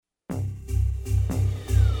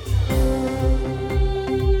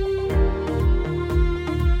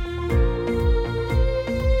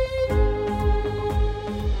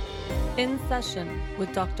Session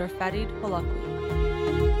with Dr. Farid Holakwi.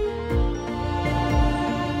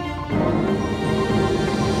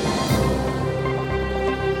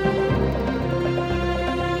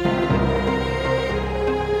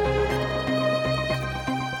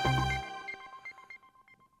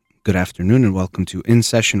 Good afternoon and welcome to In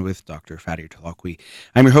Session with Dr. Farid Holakwi.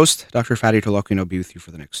 I'm your host, Dr. Farid Holakwi, and I'll be with you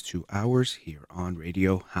for the next 2 hours here on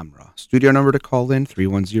Radio Hamra. Studio number to call in,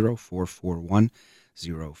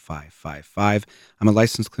 310-441-0555. I'm a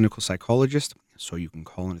licensed clinical psychologist, so you can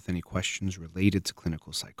call in with any questions related to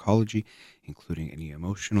clinical psychology, including any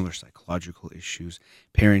emotional or psychological issues,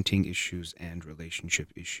 parenting issues, and relationship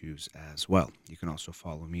issues as well. You can also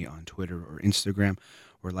follow me on Twitter or Instagram,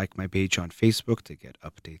 or like my page on Facebook to get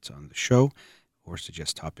updates on the show, or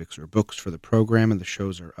suggest topics or books for the program, and the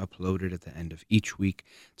shows are uploaded at the end of each week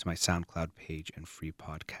to my SoundCloud page and free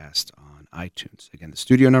podcast on iTunes. Again, the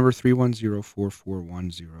studio number,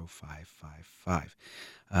 310-441-0555.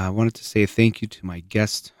 I wanted to say thank you to my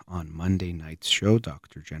guest on Monday night's show,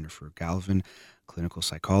 Dr. Jennifer Galvin, clinical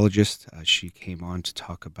psychologist. She came on to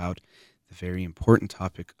talk about the very important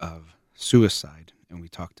topic of suicide, and we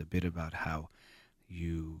talked a bit about how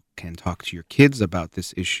you can talk to your kids about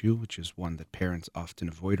this issue, which is one that parents often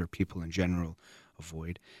avoid, or people in general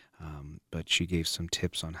avoid. But she gave some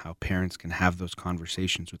tips on how parents can have those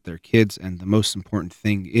conversations with their kids. And the most important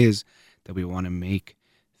thing is that we want to make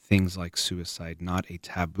things like suicide not a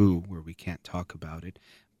taboo where we can't talk about it,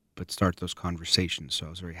 but start those conversations. So I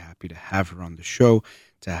was very happy to have her on the show,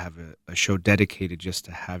 to have a show dedicated just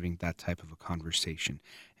to having that type of a conversation.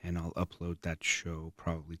 And I'll upload that show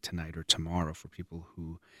probably tonight or tomorrow for people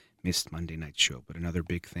who missed Monday night's show. But another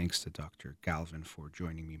big thanks to Dr. Galvin for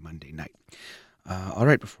joining me Monday night. All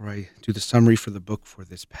right, before I do the summary for the book for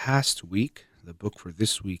this past week, the book for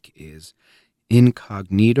this week is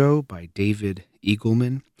Incognito by David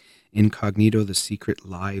Eagleman. Incognito, The Secret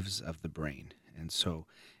Lives of the Brain. And so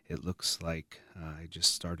it looks like I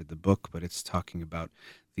just started the book, but it's talking about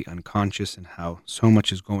the unconscious and how so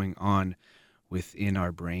much is going on within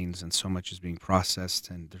our brains, and so much is being processed,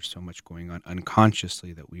 and there's so much going on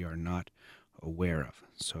unconsciously that we are not aware of.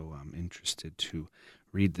 So I'm interested to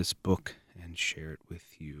read this book and share it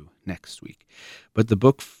with you next week. But the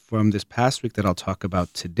book from this past week that I'll talk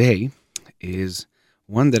about today is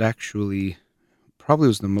one that actually probably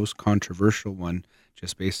was the most controversial one,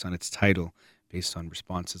 just based on its title, based on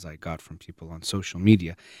responses I got from people on social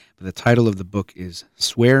media. But the title of the book is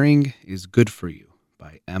Swearing is Good for You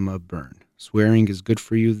by Emma Byrne. Swearing is Good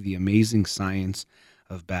for You, The Amazing Science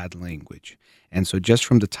of Bad Language. And so just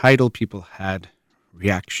from the title, people had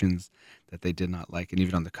reactions that they did not like. And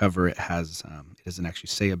even on the cover, it has it doesn't actually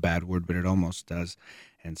say a bad word, but it almost does.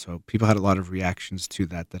 And so people had a lot of reactions to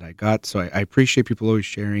that I got. So I appreciate people always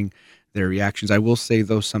sharing their reactions. I will say,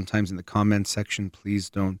 though, sometimes in the comments section, please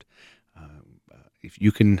don't. If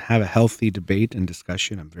you can have a healthy debate and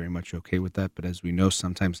discussion, I'm very much okay with that. But as we know,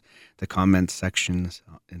 sometimes the comment sections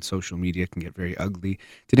in social media can get very ugly.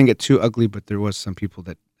 Didn't get too ugly, but there was some people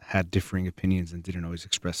that had differing opinions and didn't always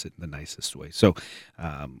express it in the nicest way. So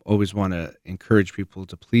always want to encourage people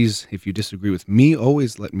to please, if you disagree with me,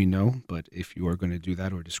 always let me know. But if you are going to do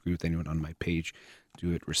that or disagree with anyone on my page,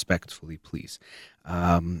 do it respectfully, please.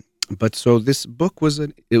 But so this book was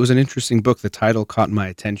an interesting book. The title caught my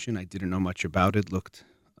attention. I didn't know much about it, looked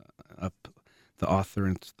up the author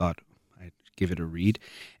and thought I'd give it a read.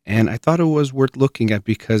 And I thought it was worth looking at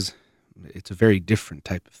because it's a very different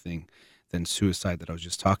type of thing than suicide that I was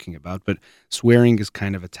just talking about. But swearing is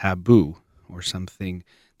kind of a taboo or something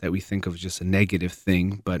that we think of as just a negative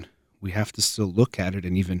thing, but we have to still look at it,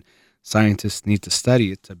 and even scientists need to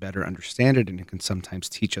study it to better understand it, and it can sometimes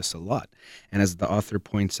teach us a lot. And as the author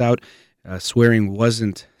points out, swearing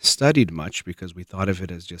wasn't studied much because we thought of it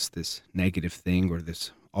as just this negative thing or this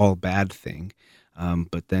all bad thing.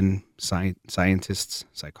 But then scientists,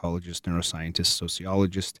 psychologists, neuroscientists,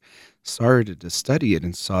 sociologists started to study it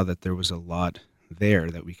and saw that there was a lot there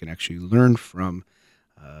that we can actually learn from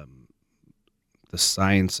the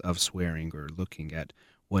science of swearing, or looking at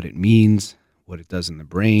what it means, what it does in the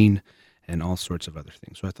brain, and all sorts of other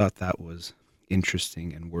things. So I thought that was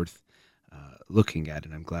interesting and worth looking at,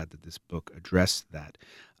 and I'm glad that this book addressed that.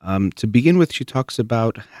 To begin with, she talks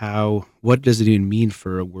about what does it even mean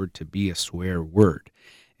for a word to be a swear word?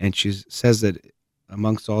 And she says that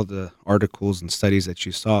amongst all the articles and studies that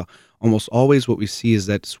she saw, almost always what we see is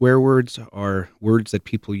that swear words are words that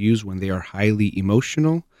people use when they are highly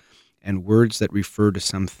emotional, and words that refer to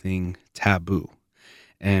something taboo.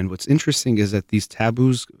 And what's interesting is that these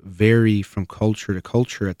taboos vary from culture to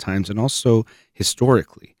culture at times, and also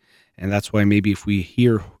historically. And that's why maybe if we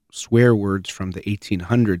hear swear words from the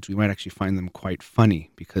 1800s, we might actually find them quite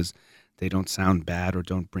funny because they don't sound bad or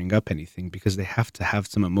don't bring up anything, because they have to have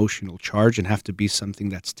some emotional charge and have to be something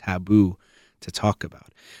that's taboo to talk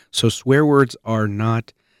about. So swear words are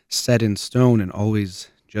not set in stone and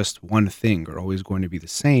always just one thing or always going to be the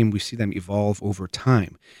same. We see them evolve over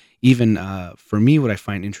time. Even for me, what I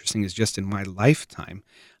find interesting is just in my lifetime,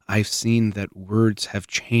 I've seen that words have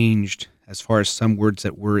changed as far as some words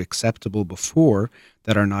that were acceptable before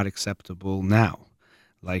that are not acceptable now.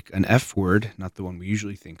 Like an F word, not the one we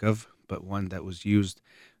usually think of, but one that was used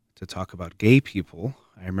to talk about gay people.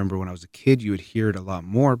 I remember when I was a kid, you would hear it a lot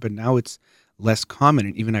more, but now it's less common.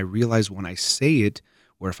 And even I realize when I say it,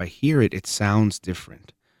 or if I hear it, it sounds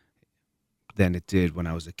different than it did when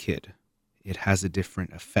I was a kid. It has a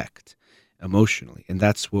different effect emotionally. And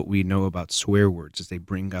that's what we know about swear words, is they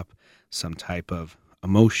bring up some type of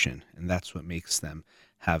emotion, and that's what makes them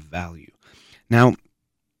have value. Now,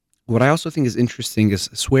 what I also think is interesting is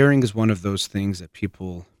swearing is one of those things that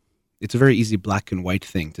people, it's a very easy black and white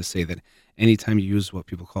thing to say that anytime you use what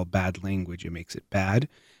people call bad language, it makes it bad.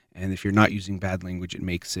 And if you're not using bad language, it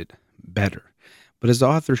makes it better. But as the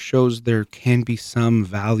author shows, there can be some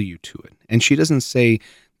value to it. And she doesn't say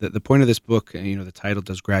that the point of this book, and the title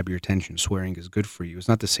does grab your attention, swearing is good for you. It's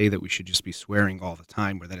not to say that we should just be swearing all the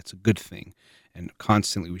time or that it's a good thing and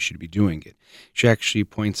constantly we should be doing it. She actually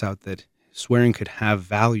points out that swearing could have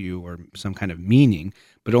value or some kind of meaning,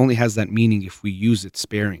 but it only has that meaning if we use it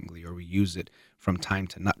sparingly or we use it from time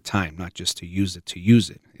to time, not just to use it to use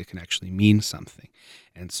it. It can actually mean something.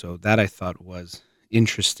 And so that I thought was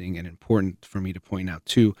interesting and important for me to point out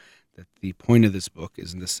too, that the point of this book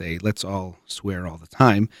isn't to say, let's all swear all the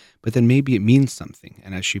time, but then maybe it means something.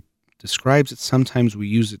 And as she describes it, sometimes we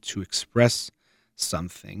use it to express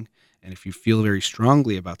something. And if you feel very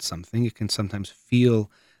strongly about something, it can sometimes feel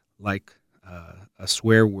like a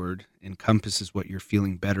swear word encompasses what you're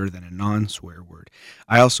feeling better than a non-swear word.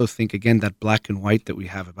 I also think, again, that black and white that we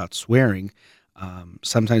have about swearing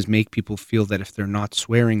sometimes make people feel that if they're not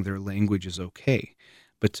swearing, their language is okay.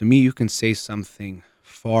 But to me, you can say something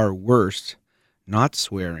far worse not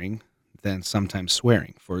swearing than sometimes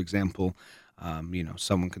swearing. For example,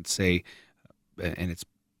 someone could say, and it's,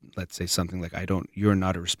 let's say something like, you're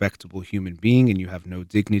not a respectable human being and you have no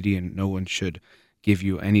dignity and no one should give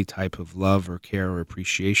you any type of love or care or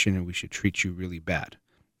appreciation and we should treat you really bad.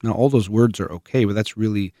 Now, all those words are okay, but that's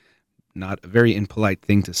really not a very impolite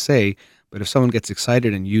thing to say. But if someone gets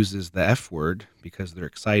excited and uses the F word because they're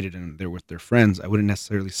excited and they're with their friends, I wouldn't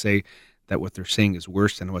necessarily say that what they're saying is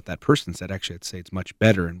worse than what that person said. Actually, I'd say it's much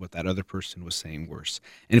better and what that other person was saying worse.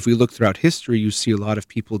 And if we look throughout history, you see a lot of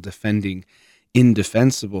people defending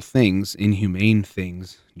indefensible things, inhumane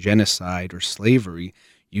things, genocide or slavery,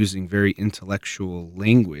 using very intellectual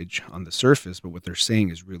language on the surface, but what they're saying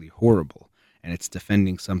is really horrible, and it's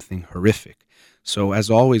defending something horrific. So as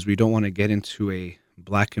always, we don't want to get into a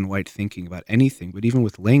black and white thinking about anything, but even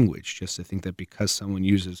with language, just to think that because someone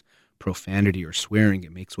uses profanity or swearing,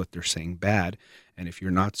 it makes what they're saying bad, and if you're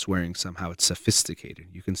not swearing, somehow it's sophisticated.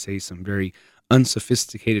 You can say some very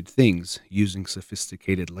unsophisticated things using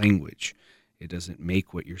sophisticated language. It doesn't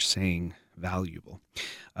make what you're saying valuable.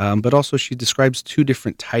 But also she describes two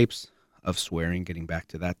different types of swearing, getting back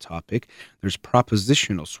to that topic. There's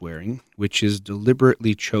propositional swearing, which is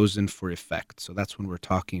deliberately chosen for effect. So that's when we're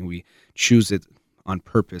talking, we choose it on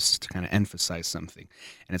purpose to kind of emphasize something.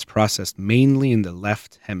 And it's processed mainly in the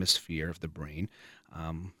left hemisphere of the brain.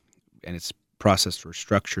 And it's processed for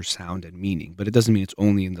structure, sound, and meaning. But it doesn't mean it's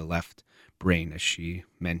only in the left brain, as she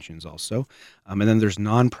mentions also. And then there's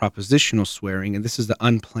non-propositional swearing, and this is the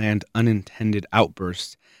unplanned, unintended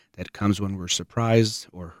outburst that comes when we're surprised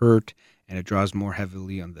or hurt, and it draws more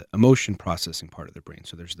heavily on the emotion processing part of the brain.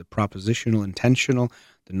 So there's the propositional, intentional,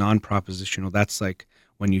 the non-propositional. That's like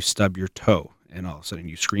when you stub your toe and all of a sudden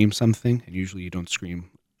you scream something, and usually you don't scream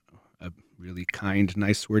a really kind,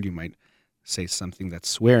 nice word. You might say something that's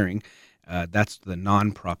swearing. That's the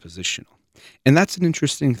non-propositional. And that's an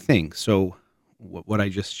interesting thing. So what I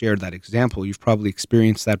just shared, that example, you've probably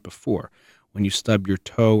experienced that before. When you stub your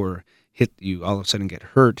toe or you all of a sudden get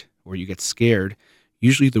hurt or you get scared,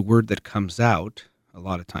 usually the word that comes out a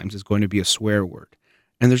lot of times is going to be a swear word.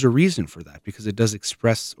 And there's a reason for that, because it does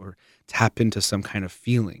express or tap into some kind of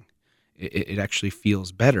feeling. It actually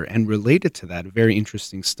feels better. And related to that, a very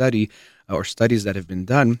interesting study or studies that have been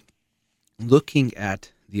done looking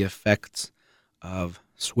at the effects of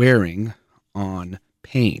swearing on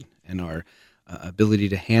pain and our ability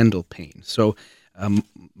to handle pain. So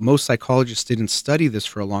most psychologists didn't study this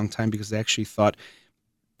for a long time because they actually thought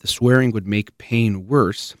the swearing would make pain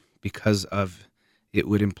worse because of it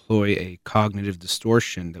would employ a cognitive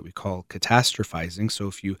distortion that we call catastrophizing. So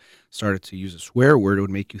if you started to use a swear word, it would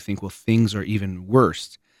make you think, well, things are even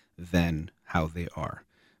worse than how they are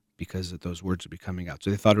because those words would be coming out. So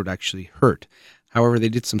they thought it would actually hurt. However, they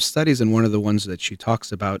did some studies, and one of the ones that she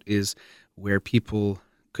talks about is where people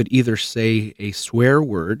could either say a swear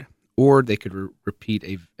word or they could repeat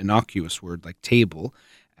a innocuous word like table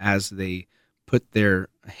as they put their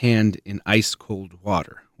hand in ice cold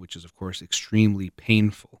water, which is, of course, extremely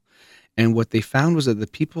painful. And what they found was that the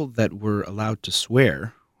people that were allowed to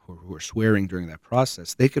swear, or who were swearing during that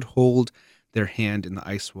process, they could hold their hand in the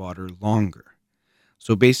ice water longer.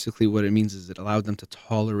 So basically, what it means is it allowed them to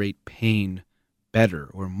tolerate pain better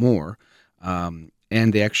or more, and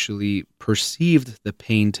they actually perceived the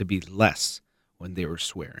pain to be less when they were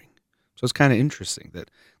swearing. So it's kind of interesting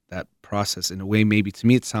that process, in a way, maybe to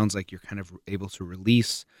me, it sounds like you're kind of able to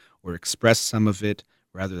release or express some of it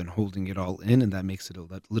rather than holding it all in, and that makes it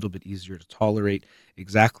a little bit easier to tolerate.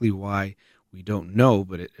 Exactly why we don't know,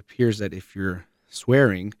 but it appears that if you're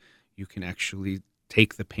swearing, you can actually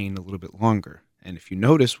take the pain a little bit longer. And if you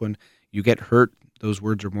notice, when you get hurt, those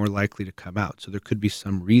words are more likely to come out. So there could be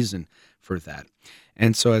some reason for that.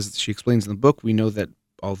 And so, as she explains in the book, we know that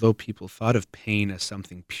although people thought of pain as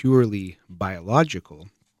something purely biological,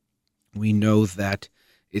 we know that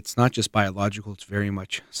it's not just biological, it's very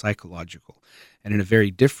much psychological. And in a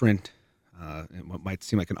very different, what might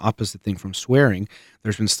seem like an opposite thing from swearing,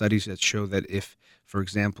 there's been studies that show that if, for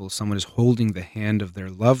example, someone is holding the hand of their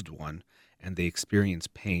loved one and they experience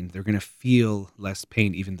pain, they're going to feel less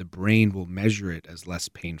pain. Even the brain will measure it as less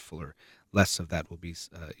painful, or less of that will be,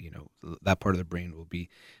 that part of the brain will be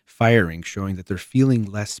firing, showing that they're feeling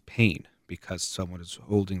less pain because someone is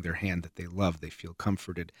holding their hand that they love. They feel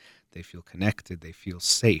comforted, they feel connected, they feel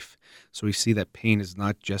safe. So we see that pain is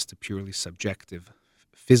not just a purely subjective,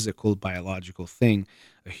 physical, biological thing.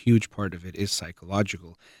 A huge part of it is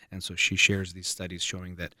psychological. And so she shares these studies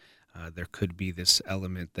showing that there could be this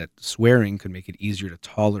element that swearing could make it easier to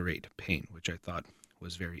tolerate pain, which I thought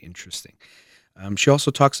was very interesting. She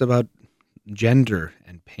also talks about gender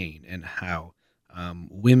and pain, and how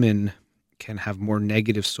women can have more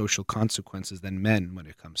negative social consequences than men when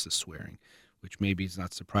it comes to swearing, which maybe is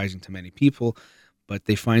not surprising to many people, but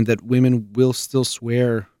they find that women will still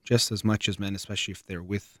swear just as much as men, especially if they're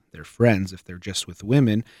with their friends, if they're just with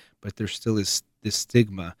women, but there still is this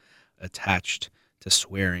stigma attached to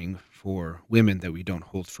swearing for women that we don't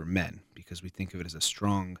hold for men, because we think of it as a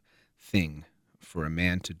strong thing for a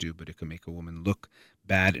man to do, but it can make a woman look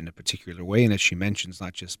bad in a particular way. And as she mentions,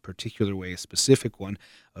 not just particular way, a specific one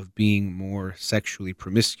of being more sexually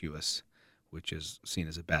promiscuous, which is seen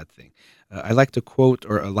as a bad thing. I like to quote,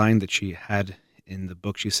 or a line that she had in the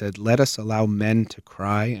book. She said, "Let us allow men to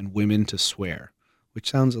cry and women to swear," which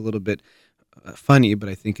sounds a little bit funny, but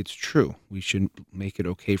I think it's true. We should make it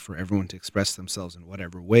okay for everyone to express themselves in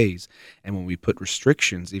whatever ways. And when we put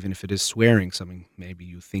restrictions, even if it is swearing, something maybe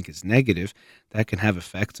you think is negative, that can have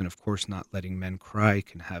effects. And of course, not letting men cry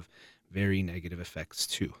can have very negative effects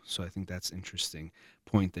too. So I think that's an interesting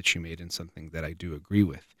point that she made, and something that I do agree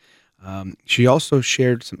with. She also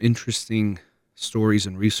shared some interesting stories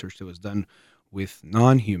and research that was done with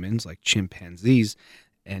non-humans like chimpanzees,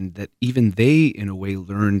 and that even they, in a way,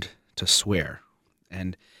 learned to swear.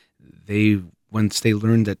 And once they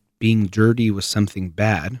learned that being dirty was something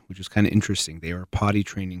bad, which was kind of interesting. They were potty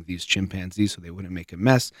training these chimpanzees so they wouldn't make a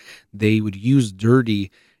mess. They would use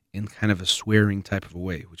dirty in kind of a swearing type of a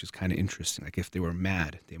way, which is kind of interesting. Like if they were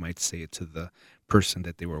mad, they might say it to the person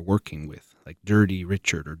that they were working with, like Dirty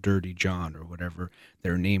Richard or Dirty John or whatever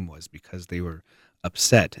their name was, because they were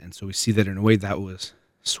upset. And so we see that in a way that was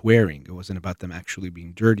swearing. It wasn't about them actually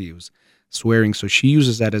being dirty. It was swearing. So she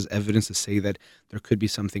uses that as evidence to say that there could be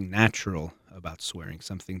something natural about swearing,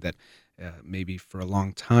 something that maybe for a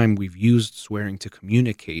long time we've used swearing to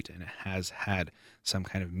communicate, and it has had some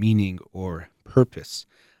kind of meaning or purpose.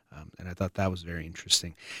 And I thought that was very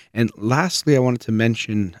interesting. And lastly, I wanted to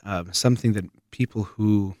mention something that people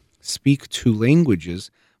who speak two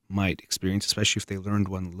languages might experience, especially if they learned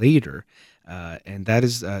one later, and that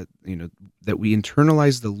is, that we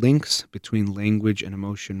internalize the links between language and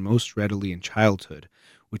emotion most readily in childhood,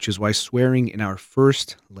 which is why swearing in our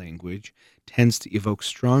first language tends to evoke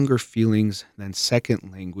stronger feelings than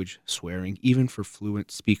second language swearing, even for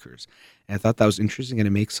fluent speakers. And I thought that was interesting, and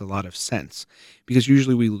it makes a lot of sense, because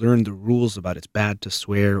usually we learn the rules about it's bad to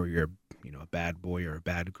swear, or you're a bad boy or a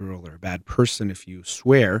bad girl or a bad person if you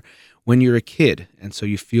swear when you're a kid. And so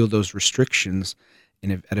you feel those restrictions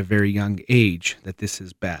at a very young age that this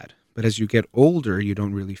is bad. But as you get older, you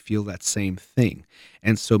don't really feel that same thing.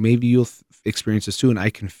 And so maybe you'll experienced this too, and I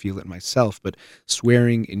can feel it myself. But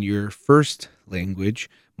swearing in your first language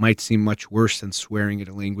might seem much worse than swearing in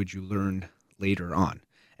a language you learned later on.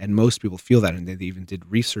 And most people feel that, and they even did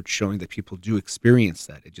research showing that people do experience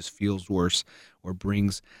that. It just feels worse or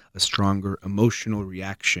brings a stronger emotional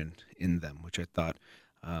reaction in them, which I thought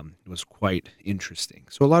was quite interesting.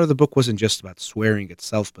 So a lot of the book wasn't just about swearing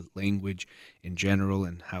itself, but language in general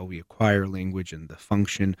and how we acquire language and the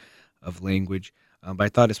function of language. But I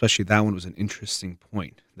thought especially that one was an interesting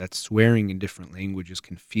point, that swearing in different languages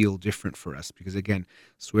can feel different for us because, again,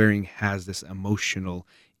 swearing has this emotional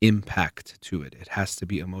impact to it. It has to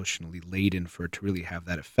be emotionally laden for it to really have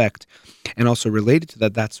that effect. And also related to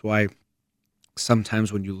that, that's why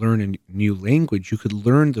sometimes when you learn a new language, you could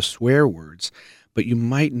learn the swear words, but you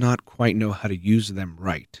might not quite know how to use them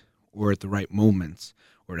right or at the right moments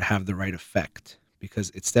or to have the right effect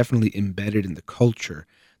because it's definitely embedded in the culture,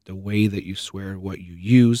 the way that you swear, what you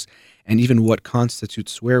use, and even what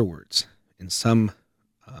constitutes swear words. In some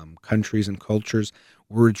countries and cultures,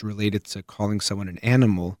 words related to calling someone an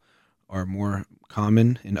animal are more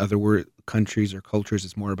common. In other countries or cultures,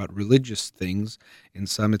 it's more about religious things. In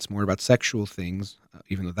some, it's more about sexual things,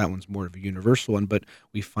 even though that one's more of a universal one. But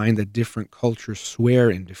we find that different cultures swear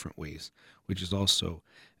in different ways, which is also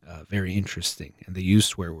very interesting. And they use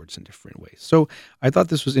swear words in different ways. So I thought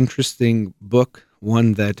this was interesting book,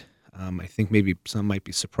 one that I think maybe some might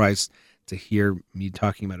be surprised to hear me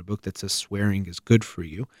talking about a book that says swearing is good for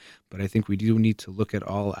you. But I think we do need to look at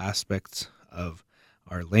all aspects of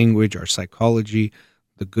our language, our psychology,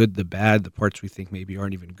 the good, the bad, the parts we think maybe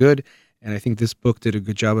aren't even good. And I think this book did a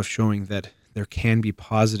good job of showing that there can be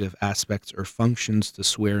positive aspects or functions to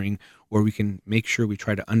swearing, or we can make sure we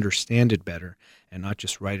try to understand it better and not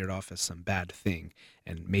just write it off as some bad thing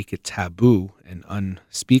and make it taboo and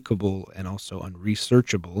unspeakable and also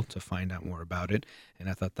unresearchable to find out more about it. And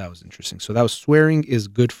I thought that was interesting. So that was Swearing is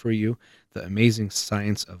Good for You, The Amazing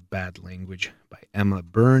Science of Bad Language by Emma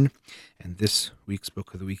Byrne. And this week's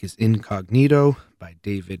book of the week is Incognito by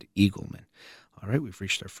David Eagleman. All right, we've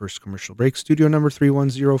reached our first commercial break. Studio number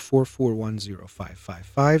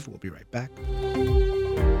 310-441-0555. We'll be right back.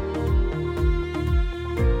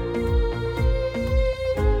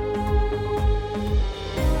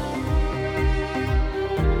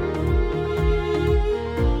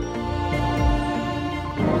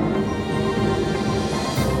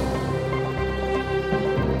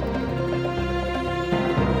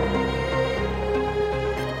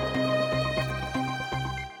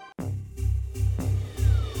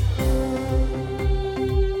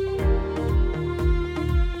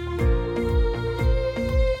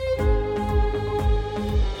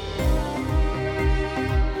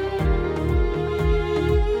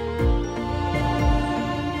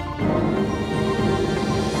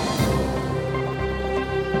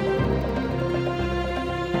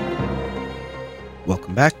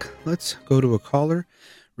 Welcome back. Let's go to a caller.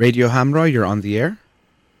 Radio Hamra, you're on the air.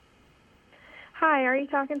 Hi, are you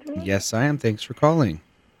talking to me? Yes, I am. Thanks for calling.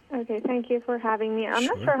 Okay, thank you for having me. I'm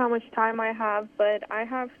not sure how much time I have, but I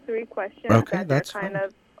have 3 questions that's kind fine.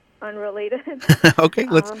 of unrelated. Okay,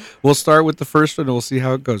 we'll start with the first one and we'll see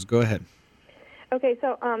how it goes. Go ahead. Okay,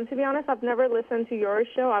 so to be honest, I've never listened to your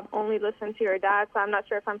show. I've only listened to your dad, so I'm not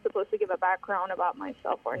sure if I'm supposed to give a background about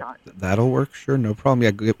myself or not. That'll work, sure, no problem.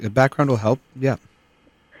 Yeah, the background will help. Yeah.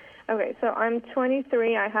 Okay, so I'm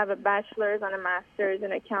 23. I have a bachelor's and a master's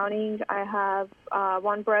in accounting. I have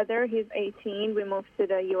one brother. He's 18. We moved to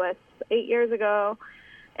the U.S. 8 years ago,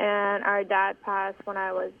 and our dad passed when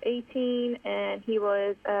I was 18, and he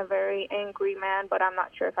was a very angry man, but I'm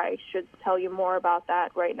not sure if I should tell you more about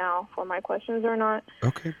that right now for my questions or not.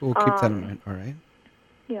 Okay, we'll keep that in mind. All right.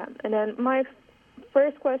 Yeah, and then my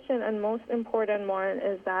first question and most important one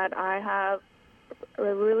is that I have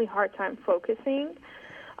a really hard time focusing.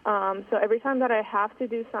 So every time that I have to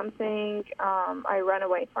do something, I run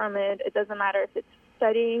away from it. It doesn't matter if it's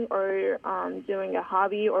studying or doing a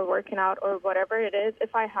hobby or working out or whatever it is.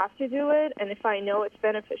 If I have to do it and if I know it's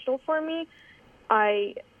beneficial for me,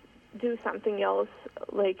 I do something else,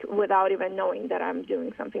 like without even knowing that I'm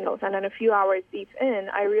doing something else. And then a few hours deep in,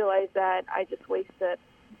 I realize that I just wasted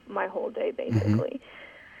my whole day, basically.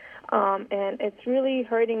 And it's really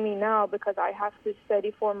hurting me now because I have to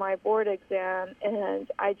study for my board exam, and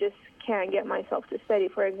I just can't get myself to study.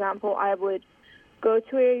 For example, I would go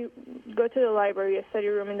to the library, a study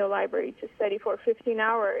room in the library, to study for 15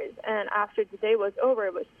 hours, and after the day was over,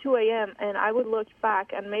 it was 2 a.m., and I would look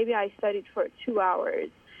back, and maybe I studied for 2 hours.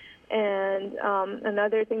 And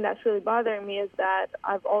another thing that's really bothering me is that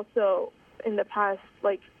I've also, in the past,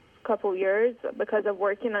 couple years because of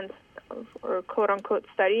working on or quote unquote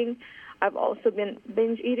studying. I've also been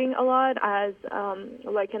binge eating a lot as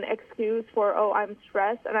like an excuse for, oh, I'm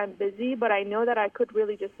stressed and I'm busy, but I know that I could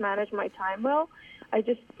really just manage my time well. I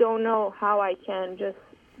just don't know how I can just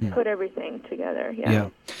put everything together. Yeah.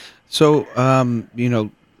 So,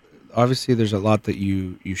 obviously there's a lot that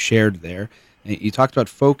you shared there. And you talked about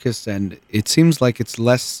focus, and it seems like it's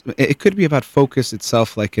less, it could be about focus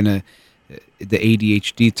itself, like in the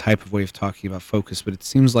ADHD type of way of talking about focus, but it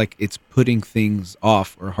seems like it's putting things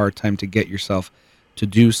off or a hard time to get yourself to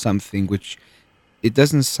do something, which it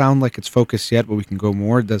doesn't sound like it's focus yet, but we can go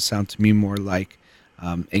more. It does sound to me more like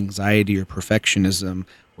anxiety or perfectionism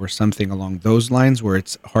or something along those lines, where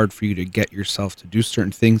it's hard for you to get yourself to do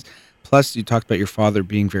certain things. Plus, you talked about your father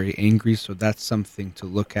being very angry, so that's something to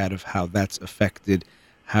look at of how that's affected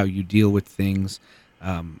how you deal with things,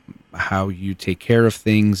 how you take care of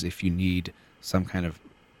things, if you need some kind of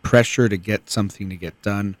pressure to get something to get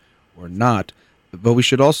done or not. But we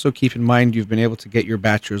should also keep in mind you've been able to get your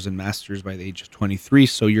bachelor's and master's by the age of 23,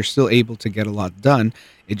 so you're still able to get a lot done.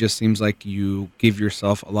 It just seems like you give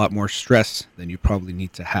yourself a lot more stress than you probably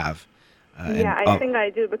need to have. I think I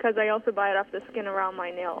do, because I also bite off the skin around my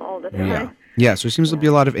nail all the time. Yeah. So there seems to be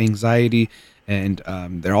a lot of anxiety, and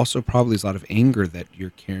there also probably is a lot of anger that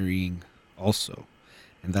you're carrying also.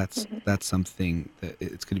 And that's something that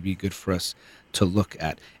it's going to be good for us to look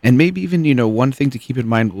at. And maybe even, one thing to keep in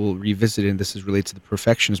mind, we'll revisit, and this is related to the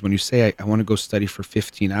perfection, is when you say, I want to go study for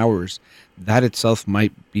 15 hours, that itself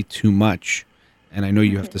might be too much. And I know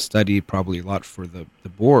you have to study probably a lot for the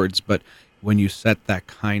boards, but when you set that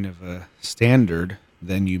kind of a standard,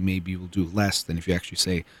 then you maybe will do less than if you actually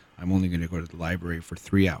say, I'm only going to go to the library for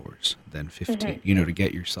 3 hours, then 15, to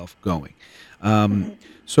get yourself going.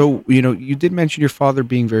 So, you did mention your father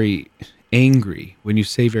being very angry. When you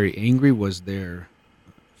say very angry, was there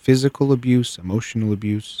physical abuse, emotional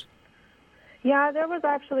abuse? Yeah, there was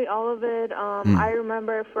actually all of it. I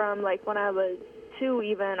remember from like when I was 2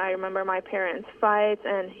 even, I remember my parents' fights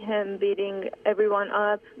and him beating everyone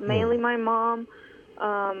up, mainly my mom.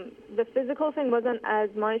 The physical thing wasn't as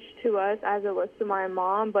much to us as it was to my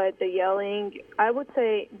mom, but the yelling, I would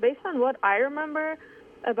say, based on what I remember,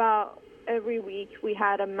 about every week we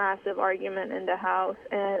had a massive argument in the house.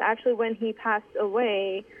 And actually when he passed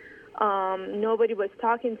away, nobody was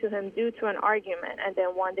talking to him due to an argument. And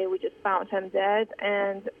then one day we just found him dead.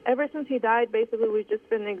 And ever since he died, basically we've just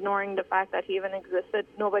been ignoring the fact that he even existed.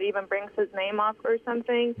 Nobody even brings his name up or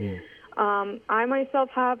something. I myself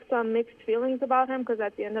have some mixed feelings about him, because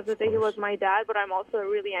at the end of the day he was my dad, but I'm also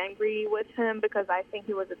really angry with him because I think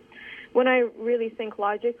he was, when I really think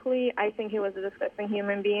logically, I think he was a disgusting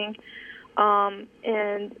human being.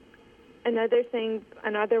 And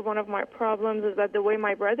another one of my problems is that the way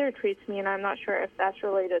my brother treats me, and I'm not sure if that's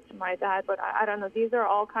related to my dad, but I don't know. These are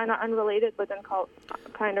all kind of unrelated, but then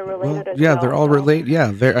kind of related as well. Yeah, they're all related.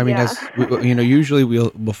 Yeah, as usually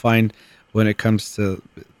we'll find when it comes to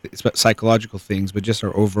psychological things, but just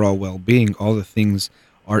our overall well-being, all the things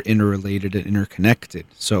are interrelated and interconnected.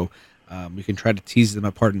 So we can try to tease them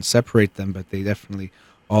apart and separate them, but they definitely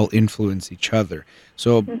all influence each other.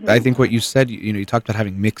 So I think what you said, you talked about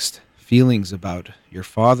having mixed feelings about your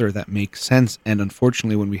father. That makes sense. And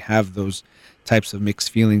unfortunately, when we have those types of mixed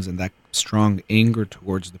feelings and that strong anger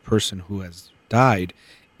towards the person who has died,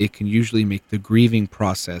 it can usually make the grieving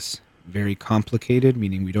process very complicated,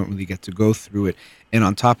 meaning we don't really get to go through it. And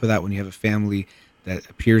on top of that, when you have a family that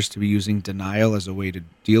appears to be using denial as a way to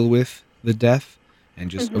deal with the death and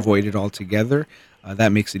just avoid it altogether,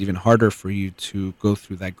 that makes it even harder for you to go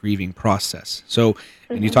through that grieving process. So,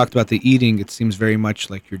 and you talked about the eating, it seems very much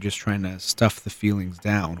like you're just trying to stuff the feelings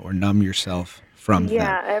down or numb yourself from them.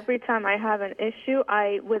 Yeah, every time I have an issue,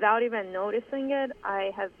 without even noticing it,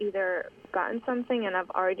 I have either gotten something and I've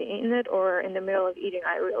already eaten it, or in the middle of eating,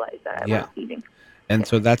 I realize that I was eating. And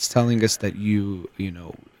so that's telling us that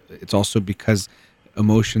it's also because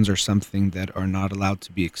emotions are something that are not allowed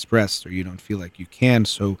to be expressed, or you don't feel like you can,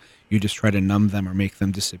 so you just try to numb them or make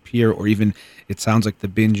them disappear. Or even, it sounds like the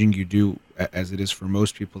binging you do, as it is for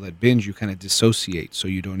most people that binge, you kind of dissociate, so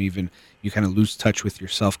you kind of lose touch with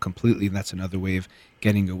yourself completely, and that's another way of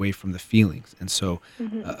getting away from the feelings. And so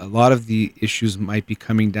a lot of the issues might be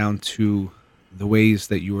coming down to the ways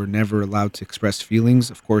that you were never allowed to express feelings.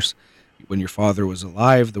 Of course, when your father was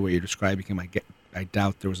alive, the way you're describing him, I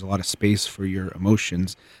doubt there was a lot of space for your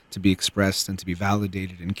emotions to be expressed and to be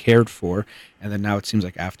validated and cared for. And then now it seems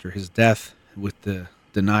like after his death, with the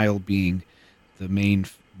denial being the main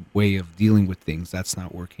way of dealing with things, that's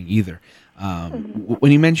not working either.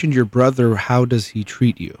 When you mentioned your brother, how does he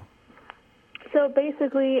treat you? So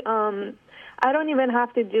basically, I don't even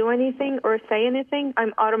have to do anything or say anything.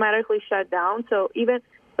 I'm automatically shut down. So even,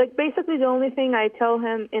 like, basically the only thing I tell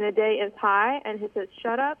him in a day is hi, and he says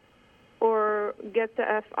shut up or get the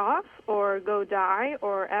F off or go die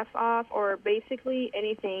or F off or basically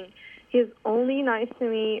anything. He's only nice to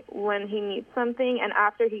me when he needs something, and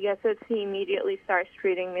after he gets it, he immediately starts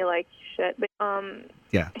treating me like shit. But,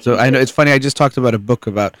 yeah. So I know it's funny. I just talked about a book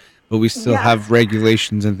about, but we still Yeah. have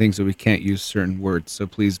regulations and things that we can't use certain words. So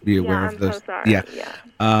please be aware of I'm those. so sorry. Yeah.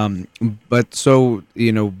 Yeah. But so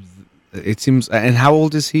it seems. And how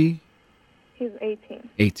old is he? He's 18.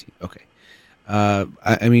 18. Okay.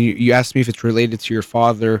 I mean, you asked me if it's related to your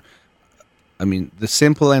father. I mean, the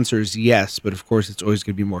simple answer is yes, but of course it's always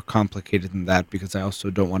going to be more complicated than that, because I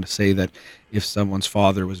also don't want to say that if someone's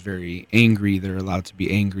father was very angry, they're allowed to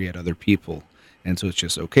be angry at other people. And so it's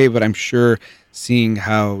just okay. But I'm sure seeing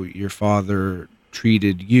how your father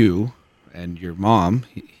treated you and your mom,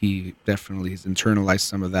 he definitely has internalized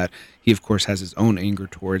some of that. He, of course, has his own anger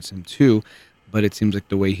towards him too, but it seems like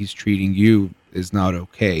the way he's treating you is not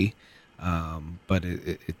okay. But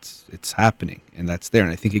it's happening, and that's there.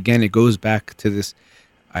 And I think, again, it goes back to this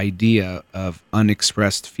idea of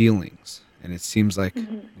unexpressed feelings. And it seems like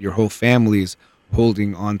your whole family is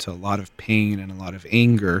holding on to a lot of pain and a lot of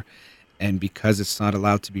anger. And because it's not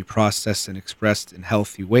allowed to be processed and expressed in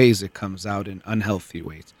healthy ways, it comes out in unhealthy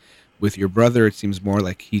ways. With your brother, it seems more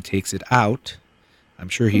like he takes it out. I'm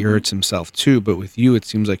sure he hurts himself too, but with you, it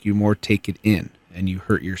seems like you more take it in and you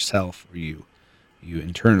hurt yourself, or you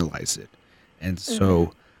internalize it. And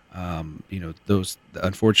so, those,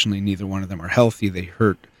 unfortunately, neither one of them are healthy. They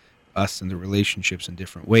hurt us and the relationships in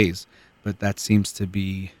different ways, but that seems to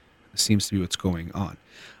be what's going on.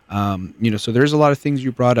 So there's a lot of things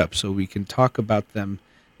you brought up, so we can talk about them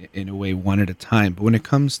in a way one at a time. But when it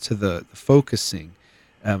comes to the focusing,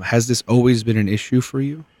 has this always been an issue for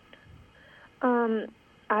you?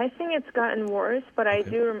 I think it's gotten worse, but I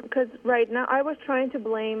do, because right now I was trying to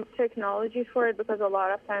blame technology for it, because a lot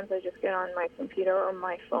of times I just get on my computer or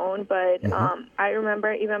my phone. But I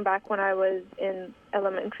remember even back when I was in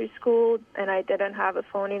elementary school and I didn't have a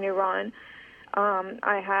phone in Iran,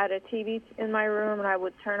 I had a TV in my room, and I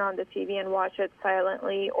would turn on the TV and watch it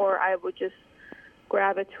silently, or I would just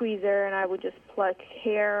grab a tweezer and I would just pluck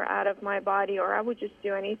hair out of my body, or I would just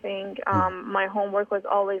do anything. My homework was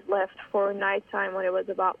always left for nighttime when it was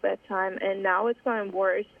about bedtime, and now it's gotten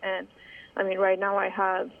worse. And I mean, right now I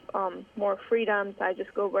have more freedoms. I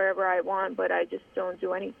just go wherever I want, but I just don't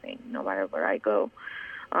do anything no matter where I go.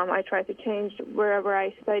 I try to change wherever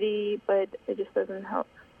I study, but it just doesn't help.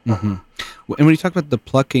 And when you talk about the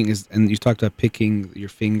plucking, and you talked about picking your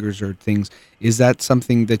fingers or things, is that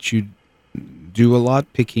something that you do a lot,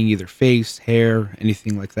 picking either face, hair,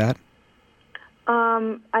 anything like that?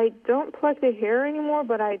 I don't pluck the hair anymore,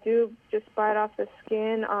 but I do just bite off the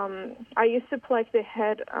skin. I used to pluck the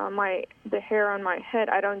head, the hair on my head.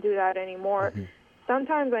 I don't do that anymore.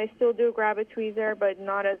 Sometimes I still do grab a tweezer, but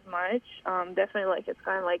not as much. Definitely, like, it's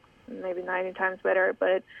kind of like maybe 90 times better,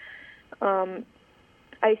 but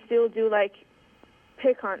I still do, like,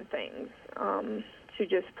 pick on things to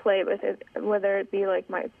just play with it, whether it be like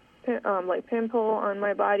my pimple on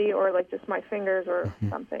my body or like just my fingers or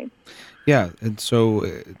something. Yeah, and so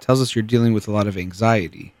it tells us you're dealing with a lot of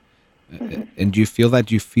anxiety. And do you feel that?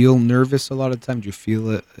 Do you feel nervous a lot of the time? Do you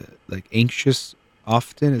feel like anxious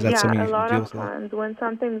often? Is that something you a lot deal of with a lot?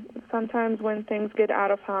 times. Sometimes when things get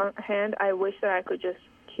out of hand, I wish that I could just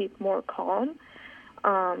keep more calm.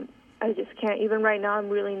 I just can't. Even right now, I'm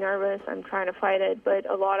really nervous. I'm trying to fight it, but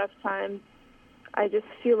a lot of times I just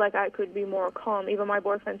feel like I could be more calm. Even my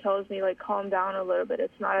boyfriend tells me, like, calm down a little bit.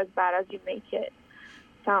 It's not as bad as you make it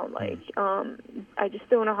sound like. I just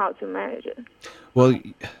don't know how to manage it. Well,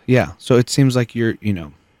 yeah. So it seems like you're,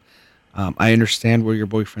 I understand where your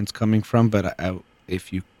boyfriend's coming from, but I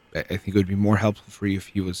think it would be more helpful for you if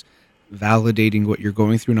he was validating what you're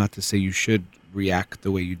going through, not to say you should react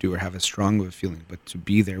the way you do or have as strong of a feeling, but to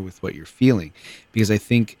be there with what you're feeling. Because I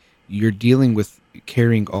think you're dealing with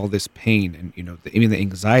carrying all this pain and, the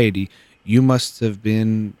anxiety. You must have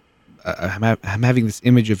been, I'm having this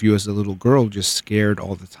image of you as a little girl just scared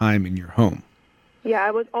all the time in your home. Yeah,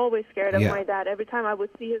 I was always scared of my dad. Every time I would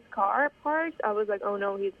see his car parked, I was like, oh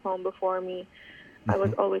no, he's home before me. I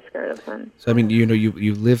was always scared of him. So, I mean,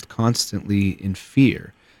 you lived constantly in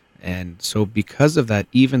fear. And so because of that,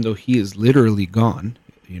 even though he is literally gone,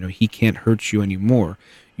 he can't hurt you anymore,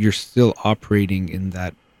 you're still operating in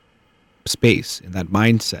that space, in that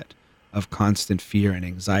mindset of constant fear and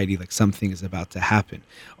anxiety, like something is about to happen.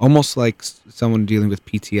 Almost like someone dealing with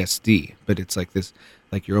PTSD, but it's like this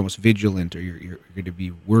like you're almost vigilant, or you're going to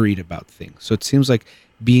be worried about things. So it seems like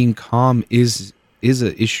being calm is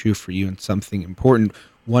an issue for you and something important.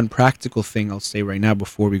 One practical thing I'll say right now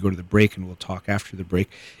before we go to the break, and we'll talk after the break,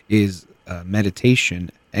 is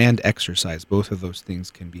meditation and exercise. Both of those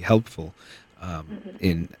things can be helpful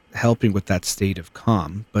in helping with that state of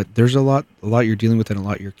calm. But there's a lot you're dealing with and a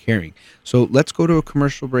lot you're carrying. So let's go to a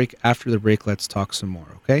commercial break. After the break, let's talk some more,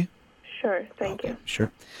 okay? Sure, thank you.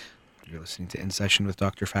 Sure. You're listening to In Session with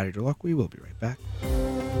Dr. Fadi Holakwi. We'll be right back.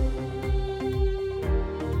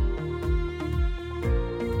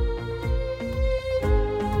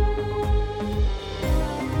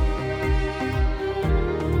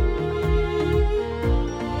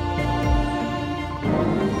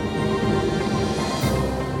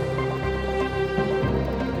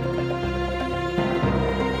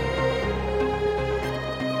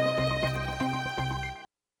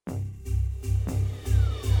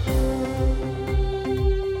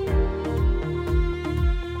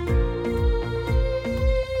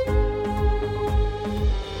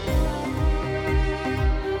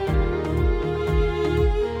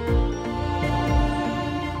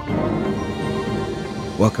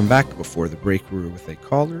 Welcome back. Before the break, we were with a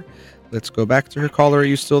caller. Let's go back to her. Caller, are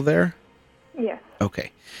you still there? Yes.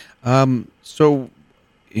 Okay. So,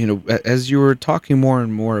 as you were talking more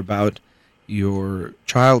and more about your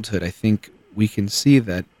childhood, I think we can see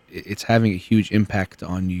that it's having a huge impact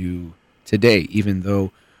on you today, even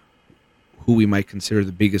though who we might consider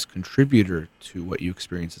the biggest contributor to what you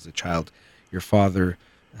experienced as a child, your father,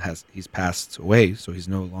 he's passed away, so he's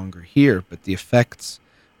no longer here, but the effects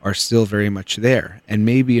are still very much there. And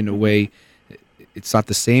maybe in a way, it's not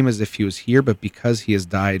the same as if he was here, but because he has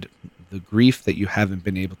died, the grief that you haven't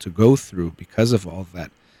been able to go through because of all that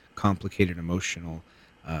complicated emotional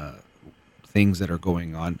things that are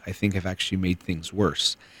going on, I think have actually made things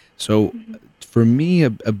worse. So for me, a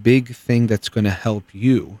big thing that's going to help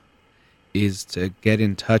you is to get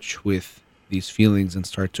in touch with these feelings and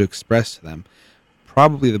start to express them.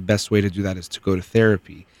 Probably the best way to do that is to go to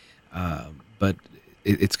therapy. But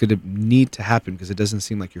it's going to need to happen because it doesn't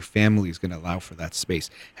seem like your family is going to allow for that space.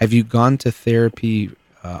 Have you gone to therapy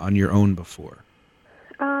on your own before?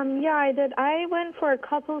 Yeah, I did. I went for a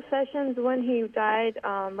couple sessions when he died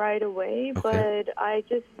right away, Okay.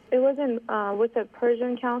 but it wasn't with a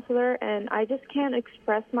Persian counselor, and I just can't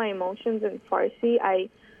express my emotions in Farsi.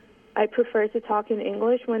 I prefer to talk in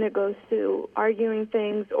English when it goes to arguing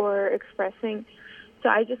things or expressing. So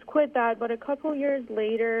I just quit that. But a couple years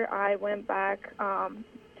later, I went back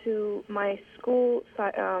to my school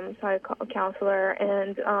counselor,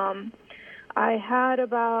 and I had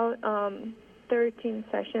about 13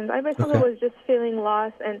 sessions. I basically was just feeling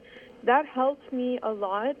lost, and that helped me a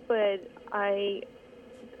lot, but I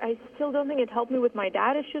still don't think it helped me with my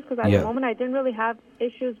dad issues, because at the moment I didn't really have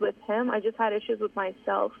issues with him. I just had issues with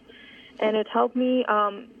myself, and it helped me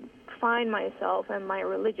find myself and my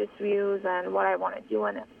religious views and what I want to do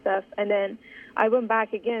and stuff. And then I went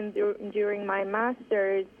back again during my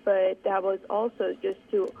master's, but that was also just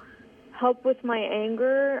to help with my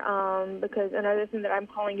anger, because another thing that I'm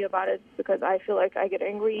calling you about is because I feel like I get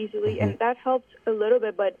angry easily, and that helped a little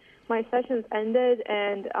bit, but my sessions ended,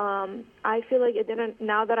 and I feel like it didn't.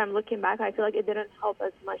 Now that I'm looking back, I feel like it didn't help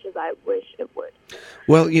as much as I wish it would.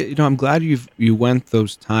 Well, I'm glad you went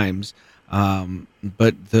those times,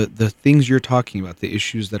 but the things you're talking about, the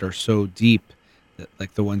issues that are so deep,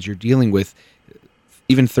 like the ones you're dealing with,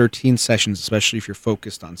 even 13 sessions, especially if you're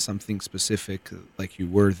focused on something specific like you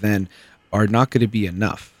were then, are not going to be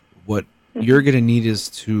enough. What you're going to need is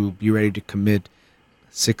to be ready to commit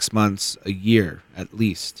 6 months, a year at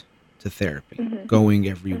least, to therapy, going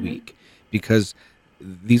every week, because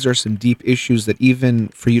these are some deep issues that even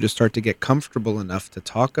for you to start to get comfortable enough to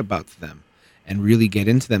talk about them and really get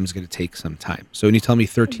into them is going to take some time. So when you tell me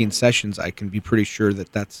 13 sessions, I can be pretty sure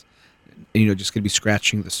that that's just going to be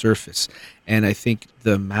scratching the surface. And I think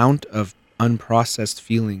the amount of unprocessed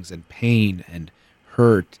feelings and pain and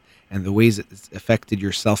hurt and the ways it's affected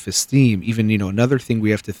your self-esteem, even, another thing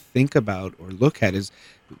we have to think about or look at is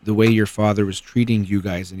the way your father was treating you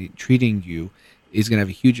guys and treating you is going to have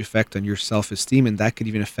a huge effect on your self-esteem, and that could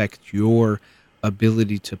even affect your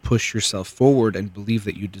ability to push yourself forward and believe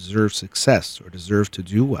that you deserve success or deserve to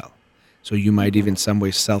do well. So you might even in some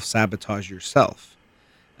ways self-sabotage yourself.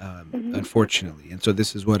 Unfortunately. And so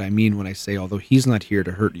this is what I mean when I say, although he's not here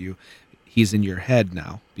to hurt you, he's in your head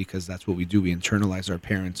now, because that's what we do. We internalize our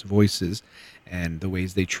parents' voices and the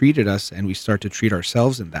ways they treated us, and we start to treat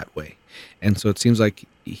ourselves in that way. And so it seems like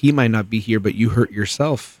he might not be here, but you hurt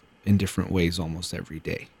yourself in different ways almost every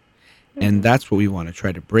day. And that's what we want to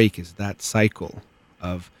try to break, is that cycle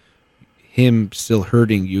of him still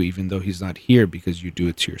hurting you even though he's not here because you do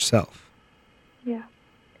it to yourself. Yeah.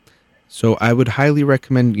 So I would highly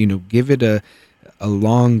recommend, give it a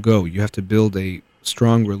long go. You have to build a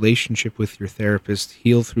strong relationship with your therapist,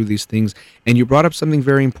 heal through these things. And you brought up something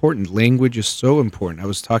very important. Language is so important. I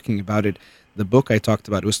was talking about it. The book I talked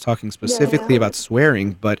about was talking specifically about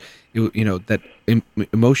swearing, but that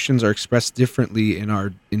emotions are expressed differently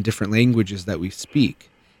in different languages that we speak.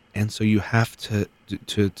 And so you have to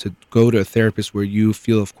go to a therapist where you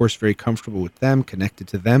feel, of course, very comfortable with them, connected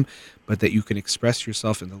to them, but that you can express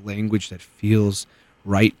yourself in the language that feels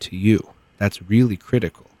right to you. That's really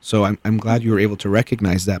critical. So I'm glad you were able to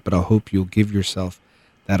recognize that, but I hope you'll give yourself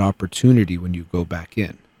that opportunity when you go back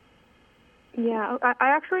in. Yeah,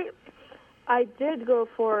 I did go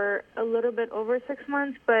for a little bit over 6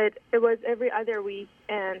 months, but it was every other week,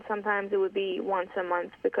 and sometimes it would be once a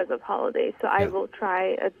month because of holidays. So I will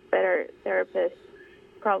try a better therapist,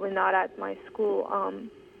 probably not at my school.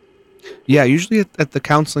 Yeah, usually at the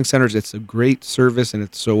counseling centers, it's a great service, and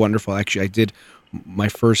it's so wonderful. Actually, I did my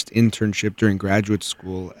first internship during graduate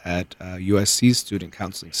school at USC's Student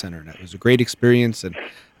Counseling Center, and it was a great experience, and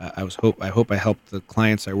I hope I helped the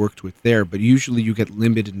clients I worked with there, but usually you get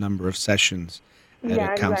limited number of sessions at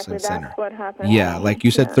a counseling center. That's what happened. Yeah, like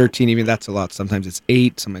you said, 13, even that's a lot. Sometimes it's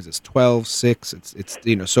 8, sometimes it's 12, 6. It's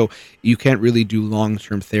so you can't really do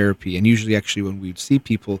long-term therapy, and usually actually when we'd see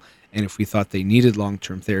people, and if we thought they needed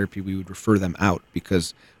long-term therapy, we would refer them out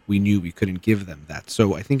because we knew we couldn't give them that.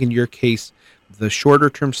 So I think in your case, the shorter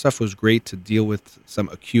term stuff was great to deal with some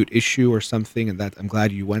acute issue or something, and that I'm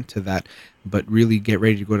glad you went to that, but really get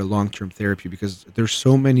ready to go to long-term therapy because there's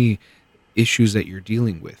so many issues that you're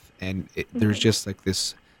dealing with, and there's just like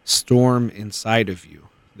this storm inside of you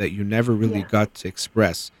that you never really got to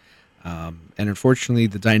express. And unfortunately,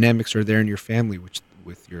 the dynamics are there in your family, which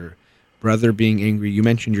with your brother being angry, you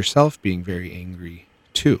mentioned yourself being very angry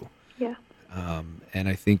too. Yeah. And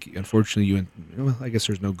I think, unfortunately, I guess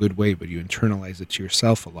there's no good way, but you internalize it to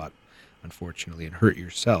yourself a lot, unfortunately, and hurt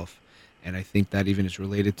yourself. And I think that even is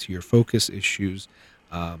related to your focus issues.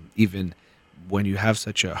 Even when you have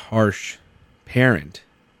such a harsh parent,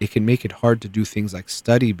 it can make it hard to do things like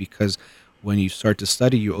study, because when you start to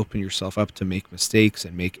study, you open yourself up to make mistakes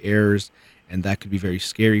and make errors, and that could be very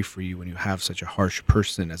scary for you when you have such a harsh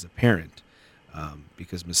person as a parent,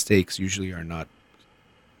 because mistakes usually are not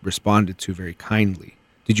responded to very kindly.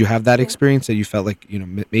 Did you have that experience that you felt like,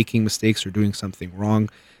 making mistakes or doing something wrong?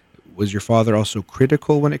 Was your father also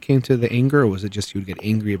critical when it came to the anger, or was it just you would get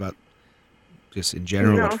angry about just in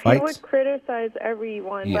general at fights? He would criticize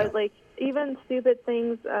everyone, but like even stupid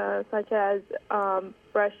things such as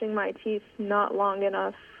brushing my teeth not long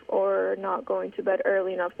enough or not going to bed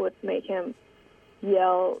early enough would make him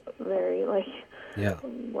yell very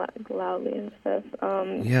loudly and stuff.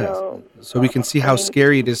 So we can see how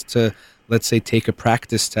scary it is to, let's say, take a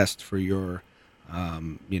practice test for your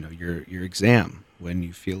your exam, when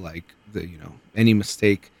you feel like any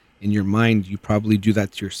mistake in your mind, you probably do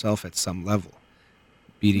that to yourself at some level,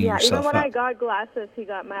 beating yourself up. Even when I got glasses, he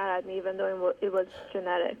got mad at me, even though it was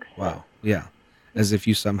genetics. Wow. Yeah. As if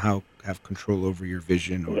you somehow have control over your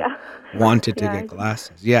vision or wanted to get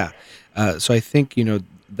glasses. Yeah. So I think,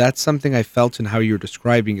 that's something I felt in how you're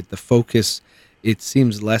describing it. The focus, it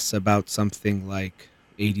seems less about something like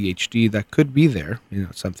ADHD that could be there,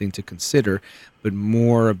 something to consider, but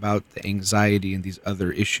more about the anxiety and these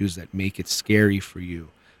other issues that make it scary for you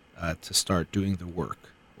to start doing the work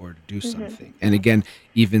or to do something. And again,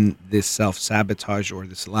 even this self-sabotage or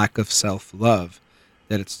this lack of self-love,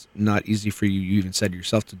 that it's not easy for you, you even said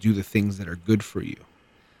yourself, to do the things that are good for you,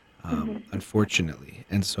 unfortunately.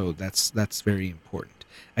 And so that's very important.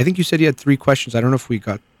 I think you said you had 3 questions. I don't know if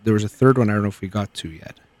there was a third one I don't know if we got to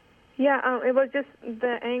yet. Yeah, it was just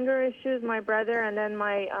the anger issues, my brother, and then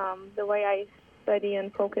my the way I study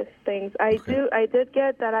and focus things. I did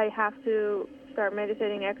get that I have to start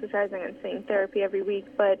meditating, exercising, and seeing therapy every week,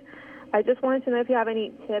 but I just wanted to know if you have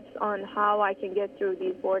any tips on how I can get through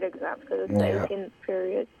these board exams, because it's an 18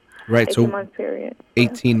 period. Right, 18-month period.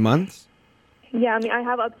 18 months? Yeah, I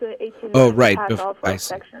have up to 18 months. Oh, right. To pass all 4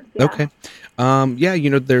 sections. Yeah. Okay.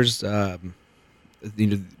 There's,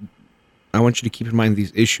 I want you to keep in mind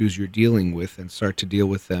these issues you're dealing with and start to deal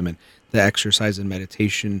with them. And the exercise and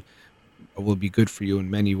meditation will be good for you in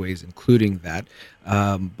many ways, including that.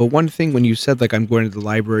 But one thing, when you said, I'm going to the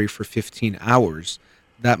library for 15 hours,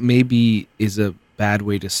 that maybe is a bad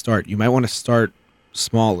way to start. You might want to start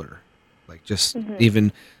smaller,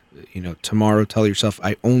 even, tomorrow tell yourself,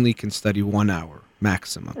 I only can study 1 hour,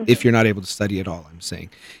 maximum. If you're not able to study at all, I'm saying.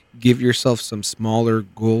 Give yourself some smaller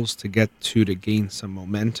goals to get to gain some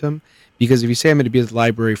momentum. Because if you say I'm going to be at the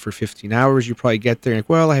library for 15 hours, you probably get there and like,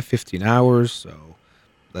 well, I have 15 hours, so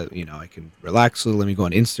I can relax a little. Let me go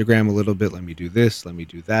on Instagram a little bit. Let me do this. Let me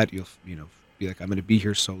do that. You'll be like, I'm going to be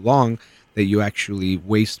here so long that you actually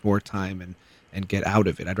waste more time and get out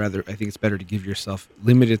of it. I think it's better to give yourself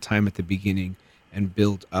limited time at the beginning and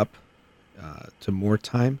build up to more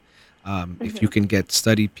time. If you can get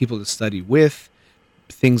people to study with,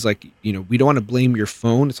 things like, we don't want to blame your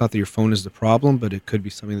phone. It's not that your phone is the problem, but it could be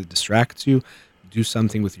something that distracts you. Do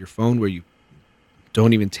something with your phone where you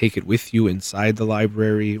don't even take it with you inside the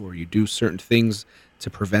library, or you do certain things to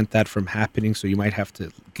prevent that from happening. So you might have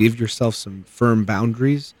to give yourself some firm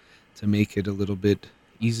boundaries to make it a little bit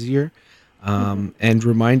easier. And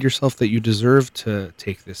remind yourself that you deserve to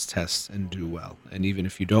take this test and do well. And even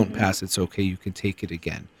if you don't pass, it's okay. You can take it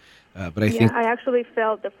again. But I think I actually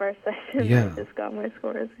failed the first session. Yeah. I just got my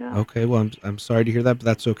scores. Yeah. Okay, well, I'm sorry to hear that, but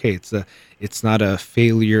that's okay. It's not a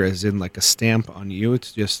failure as in like a stamp on you.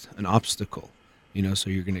 It's just an obstacle, so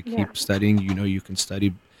you're going to keep studying. You can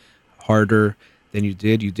study harder than you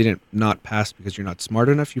did. You didn't not pass because you're not smart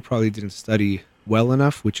enough. You probably didn't study well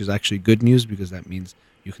enough, which is actually good news because that means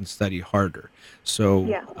you can study harder. So,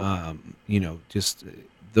 just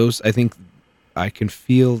those, I think I can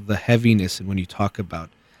feel the heaviness in when you talk about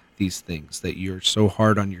these things, that you're so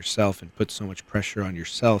hard on yourself and put so much pressure on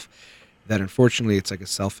yourself that unfortunately it's like a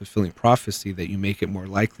self-fulfilling prophecy that you make it more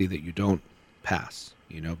likely that you don't pass,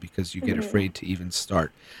 because you get afraid to even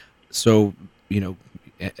start. So,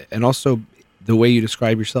 and also the way you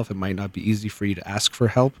describe yourself, it might not be easy for you to ask for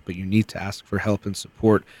help, but you need to ask for help and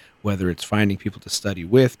support, whether it's finding people to study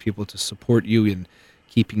with, people to support you in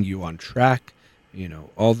keeping you on track,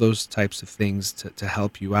 all those types of things to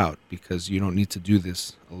help you out, because you don't need to do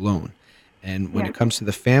this alone. And when it comes to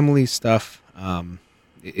the family stuff,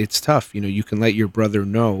 it's tough. You can let your brother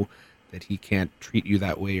know that he can't treat you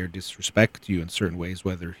that way or disrespect you in certain ways,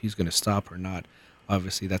 whether he's going to stop or not.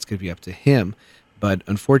 Obviously, that's going to be up to him. But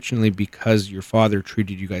unfortunately, because your father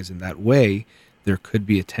treated you guys in that way, there could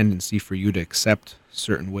be a tendency for you to accept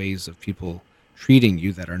certain ways of people treating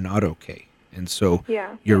you that are not okay. And so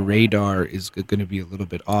your radar is going to be a little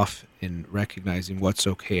bit off in recognizing what's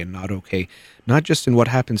okay and not okay, not just in what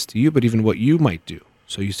happens to you, but even what you might do.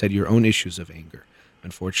 So you said your own issues of anger.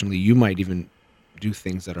 Unfortunately, you might even do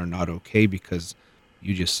things that are not okay because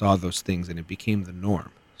you just saw those things and it became the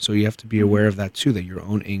norm. So you have to be aware of that too, that your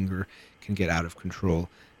own anger can get out of control,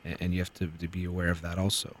 and you have to be aware of that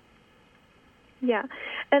also. Yeah.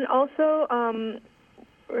 And also,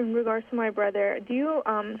 in regards to my brother, do you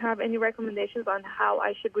have any recommendations on how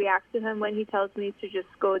I should react to him when he tells me to just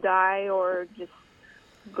go die or just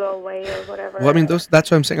go away or whatever? Well, I mean, that's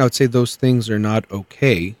what I'm saying. I would say those things are not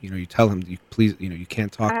okay. You tell him, you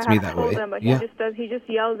can't talk to me that way. Him, but he just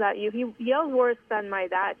yells at you. He yells worse than my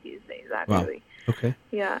dad these days, actually. Wow. Okay.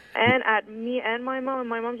 Yeah, and at me and my mom.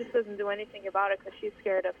 My mom just doesn't do anything about it because she's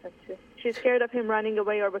scared of him too. She's scared of him running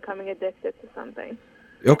away or becoming addicted to something.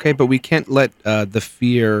 Okay, but we can't let the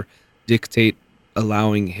fear dictate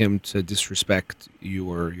allowing him to disrespect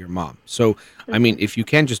you or your mom. So, I mean, if you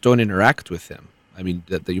can, just don't interact with him. I mean,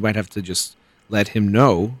 that you might have to just let him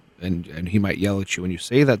know, and he might yell at you when you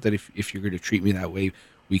say that if you're going to treat me that way,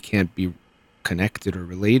 we can't be connected or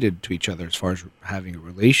related to each other as far as having a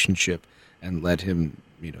relationship, and let him,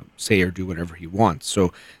 say or do whatever he wants.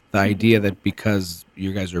 So the idea that because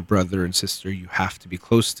you guys are brother and sister, you have to be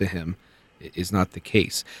close to him is not the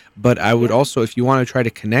case. But I would also, if you want to try to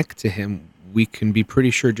connect to him, we can be pretty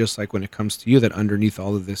sure, just like when it comes to you, that underneath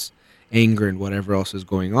all of this anger and whatever else is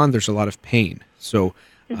going on, there's a lot of pain. So,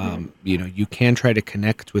 you can try to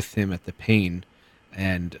connect with him at the pain.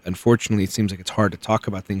 And unfortunately, it seems like it's hard to talk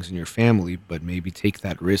about things in your family, but maybe take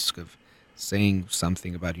that risk of saying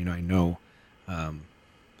something about, I know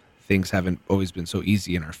things haven't always been so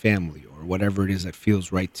easy in our family, or whatever it is that feels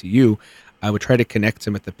right to you. I would try to connect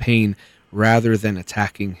him at the pain rather than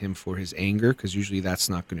attacking him for his anger, because usually that's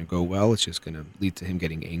not going to go well. It's just going to lead to him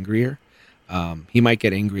getting angrier. He might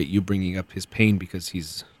get angry at you bringing up his pain because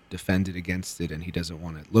he's defended against it and he doesn't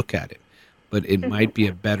want to look at it. But it might be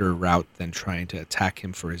a better route than trying to attack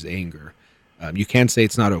him for his anger. You can say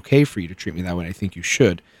it's not okay for you to treat me that way. I think you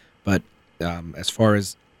should. But as far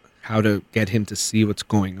as how to get him to see what's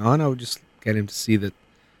going on, I would just get him to see that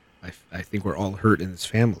I think we're all hurt in this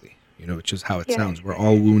family. It's just how it sounds. We're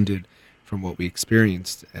all wounded from what we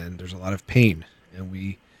experienced, and there's a lot of pain, and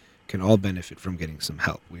we can all benefit from getting some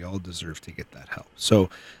help. We all deserve to get that help. So,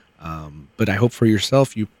 but I hope for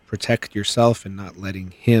yourself, you protect yourself and not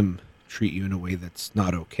letting him treat you in a way that's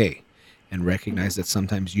not okay. and recognize that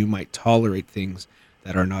sometimes you might tolerate things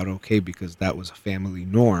that are not okay because that was a family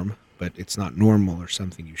norm, but it's not normal or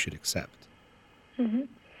something you should accept. Hmm.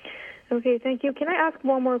 Okay, thank you. Can I ask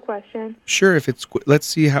one more question? Sure, if it's let's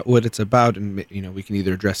see what it's about, and we can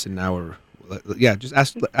either address it now or just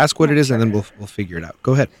ask what it is, and then we'll figure it out.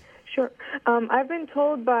 Go ahead. Sure. I've been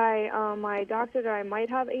told by my doctor that I might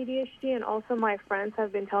have ADHD, and also my friends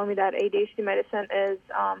have been telling me that ADHD medicine is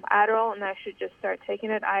Adderall, and I should just start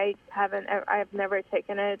taking it. I've never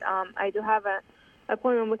taken it. I do have an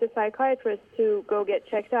appointment with a psychiatrist to go get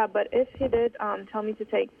checked out, but if he did tell me to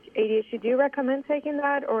take ADHD, do you recommend taking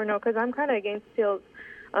that or no? Because I'm kind of against pills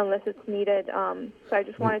unless it's needed. So I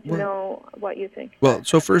just wanted to know what you think. Well,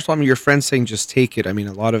 so first of all, your friend's saying just take it. I mean,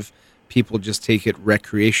 a lot of people just take it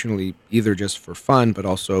recreationally, either just for fun, but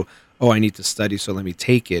also, I need to study, so let me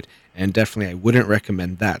take it. And definitely, I wouldn't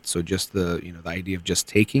recommend that. So just the idea of just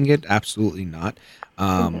taking it, absolutely not.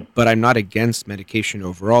 But I'm not against medication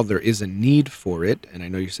overall. There is a need for it, and I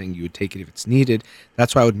know you're saying you would take it if it's needed.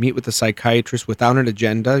 That's why I would meet with a psychiatrist without an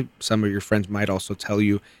agenda. Some of your friends might also tell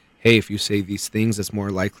you, hey, if you say these things, it's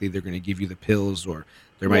more likely they're going to give you the pills, or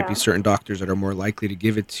there might be certain doctors that are more likely to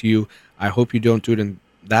give it to you. I hope you don't do it in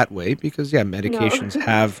that way, because medications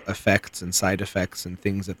have effects and side effects and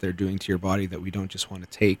things that they're doing to your body that we don't just want to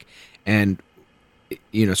take. And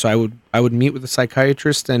so I would meet with a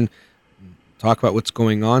psychiatrist and talk about what's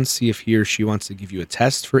going on, see if he or she wants to give you a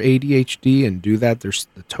test for ADHD and do that. There's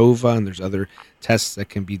the TOVA and there's other tests that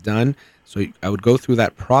can be done. So I would go through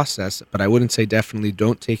that process, but I wouldn't say definitely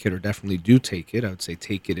don't take it or definitely do take it. I would say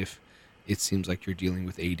take it if it seems like you're dealing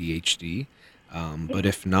with ADHD. But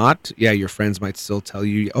if not, your friends might still tell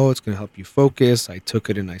you, it's going to help you focus. I took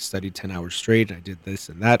it and I studied 10 hours straight and I did this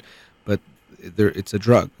and that. But it's a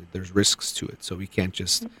drug. There's risks to it. So we can't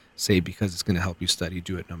just say because it's going to help you study,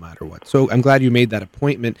 do it no matter what. So I'm glad you made that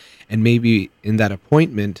appointment. And maybe in that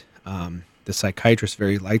appointment, the psychiatrist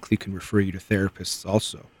very likely can refer you to therapists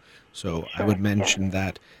also. So I would mention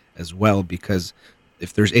that as well, because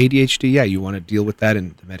if there's ADHD, you want to deal with that,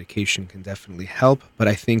 and the medication can definitely help. But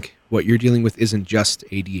I think what you're dealing with isn't just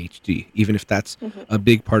ADHD. Even if that's a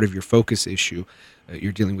big part of your focus issue,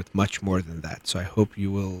 you're dealing with much more than that. So I hope you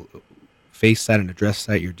will face that and address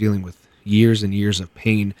that. You're dealing with years and years of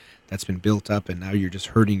pain that's been built up, and now you're just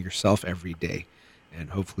hurting yourself every day.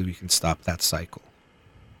 And hopefully we can stop that cycle.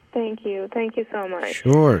 Thank you. Thank you so much.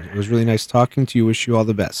 Sure. It was really nice talking to you. Wish you all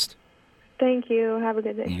the best. Thank you. Have a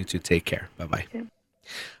good day. You too. Take care. Bye-bye. Yeah.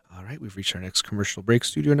 All right, we've reached our next commercial break.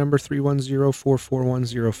 Studio number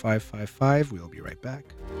 310-441-0555. We'll be right back.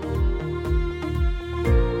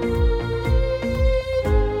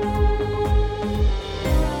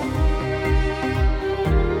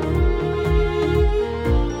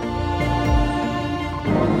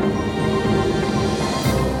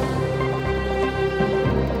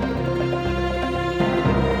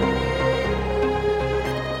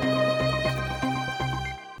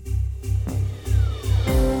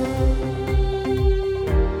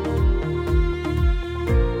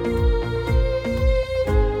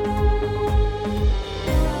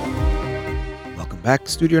 Back,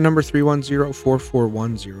 studio number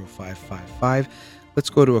 310-441-0555.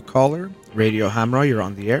 Let's go to a caller. Radio Hamra, you're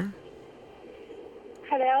on the air.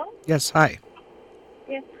 Hello? Yes, hi.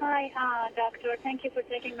 Yes, hi, doctor. Thank you for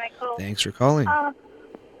taking my call. Thanks for calling. I'm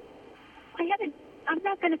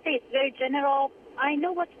not going to say it's very general. I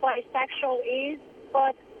know what bisexual is,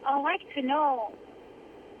 but I'd like to know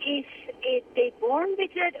if they born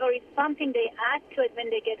with it or it's something they add to it when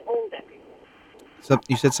they get older. So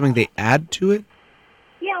you said something they add to it?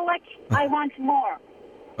 Yeah, like I want more.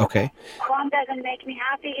 Okay. One doesn't make me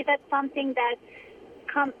happy. Is that something that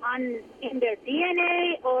comes on in their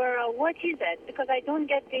DNA or what is it? Because I don't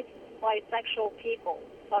get these bisexual people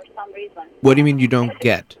for some reason. What do you mean you don't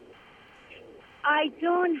get? I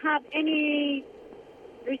don't have any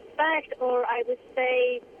respect, or I would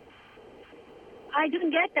say I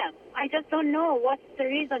don't get them. I just don't know what's the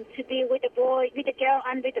reason to be with a boy, with a girl,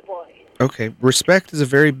 and with a boy. Okay, respect is a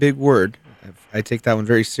very big word. I take that one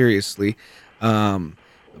very seriously. And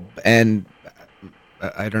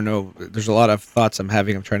I don't know, there's a lot of thoughts I'm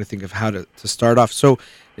having. I'm trying to think of how to start off. So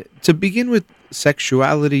to begin with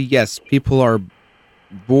sexuality, yes, people are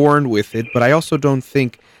born with it, but I also don't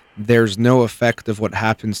think there's no effect of what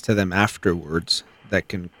happens to them afterwards that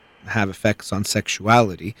can have effects on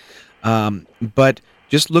sexuality. But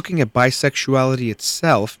just looking at bisexuality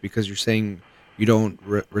itself, because you're saying you don't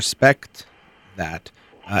respect that,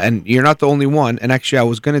 and you're not the only one. And actually, I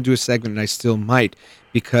was going to do a segment, and I still might,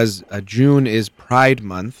 because June is Pride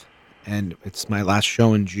Month, and it's my last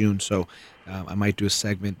show in June, so I might do a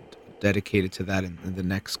segment dedicated to that in the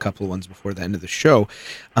next couple of ones before the end of the show.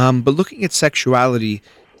 But looking at sexuality,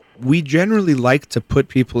 we generally like to put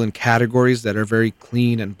people in categories that are very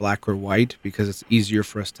clean and black or white because it's easier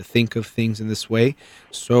for us to think of things in this way.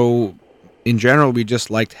 So in general, we just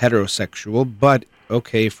liked heterosexual, but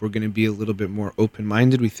okay, if we're going to be a little bit more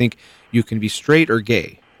open-minded, we think you can be straight or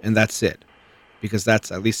gay, and that's it, because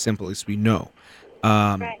that's at least simple as we know.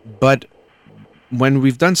 Right. But when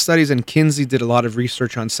we've done studies, and Kinsey did a lot of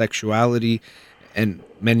research on sexuality, and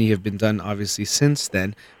many have been done obviously since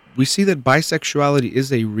then, we see that bisexuality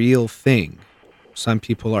is a real thing. Some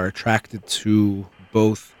people are attracted to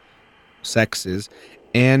both sexes,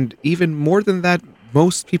 and even more than that,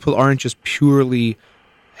 most people aren't just purely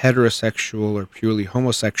heterosexual or purely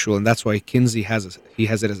homosexual, and that's why Kinsey has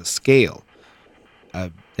it as a scale,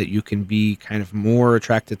 that you can be kind of more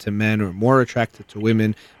attracted to men or more attracted to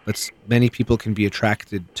women, but many people can be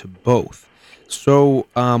attracted to both. So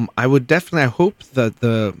I hope that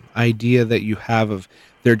the idea that you have of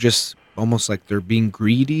they're just almost like they're being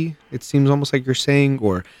greedy, it seems almost like you're saying,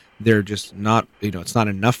 or they're just not, it's not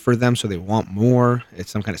enough for them, so they want more.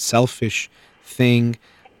 It's some kind of selfish thing.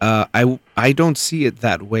 I don't see it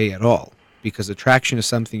that way at all, because attraction is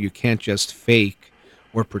something you can't just fake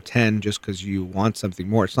or pretend just because you want something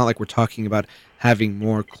more. It's not like we're talking about having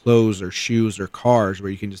more clothes or shoes or cars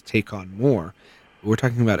where you can just take on more. We're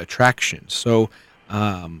talking about attraction. So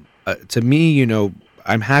to me,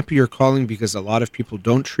 I'm happy you're calling, because a lot of people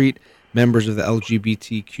don't treat members of the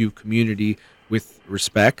LGBTQ community with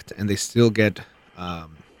respect, and they still get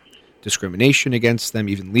discrimination against them,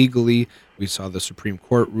 even legally. We saw the Supreme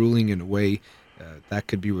Court ruling in a way that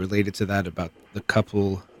could be related to that, about the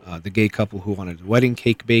couple, the gay couple who wanted a wedding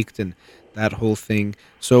cake baked and that whole thing.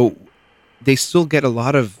 So they still get a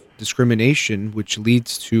lot of discrimination, which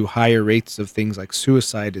leads to higher rates of things like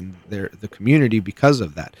suicide in the community because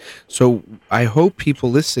of that. So I hope people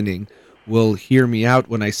listening will hear me out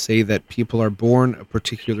when I say that people are born a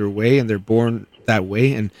particular way, and they're born that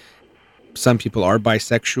way, and some people are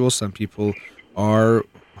bisexual, some people are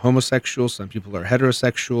homosexual, some people are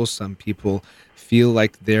heterosexual, some people feel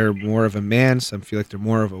like they're more of a man, some feel like they're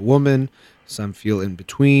more of a woman, some feel in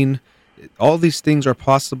between. All these things are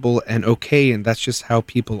possible and okay, and that's just how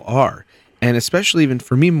people are. And especially, even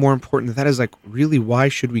for me, more important than that is, like, really, why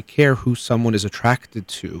should we care who someone is attracted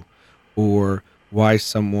to, or why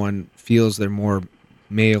someone feels they're more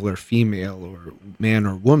male or female or man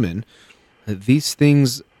or woman? These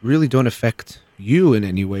things really don't affect you in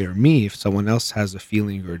any way, or me. If someone else has a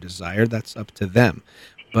feeling or a desire, that's up to them.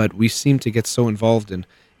 But we seem to get so involved in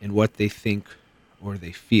what they think or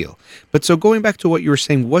they feel. But so going back to what you were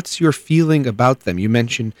saying, what's your feeling about them? You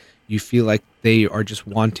mentioned you feel like they are just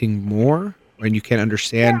wanting more, and you can't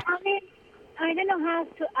understand. Yeah, I don't know how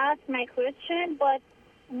to ask my question, but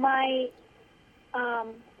my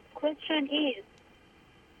question is,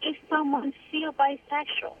 if someone feel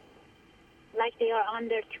bisexual, like they are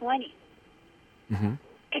under 20, Mm-hmm.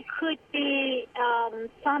 it could be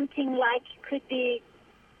something like,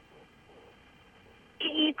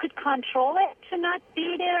 you could control it to not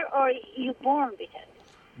be there, or you born with it.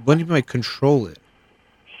 What do you mean by control it?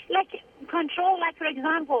 Like control, like for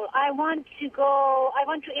example, I want to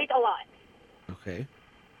eat a lot, Okay.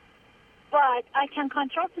 but I can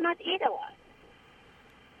control to not eat a lot.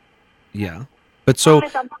 Yeah. But so,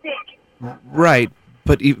 Unless I'm sick. right.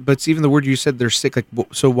 But even the word you said, they're sick. Like,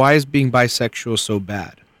 so why is being bisexual so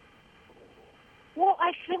bad? Well,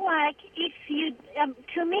 I feel like if you,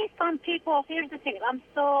 to me, some people, here's the thing, I'm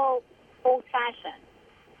so old-fashioned.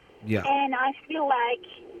 Yeah. And I feel like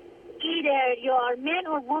either you are man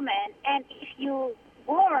or woman, and if you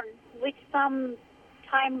born with some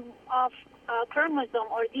time of chromosome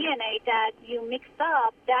or DNA that you mixed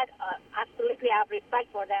up, that absolutely I have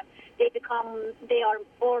respect for them. They are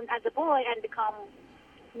born as a boy and become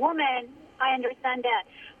woman. I understand that.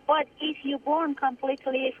 But if you born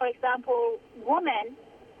completely, for example, woman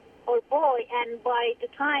or boy, and by the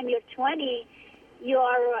time you're 20, you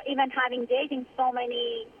are even dating so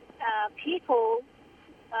many people,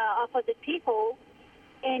 opposite people,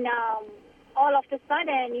 and all of a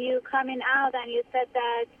sudden you coming out and you said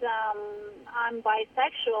that I'm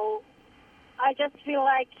bisexual, I just feel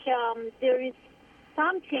like there is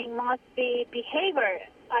something must be behavior,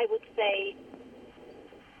 I would say.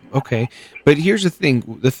 Okay. But here's the thing.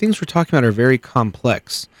 The things we're talking about are very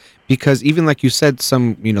complex, because even like you said,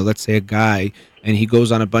 let's say a guy, and he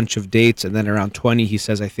goes on a bunch of dates, and then around 20 he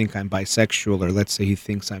says, I think I'm bisexual, or let's say he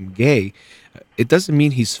thinks I'm gay. It doesn't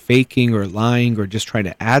mean he's faking or lying or just trying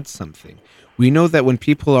to add something. We know that when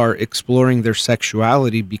people are exploring their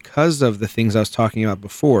sexuality because of the things I was talking about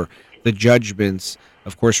before, the judgments,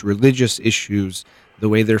 of course, religious issues, the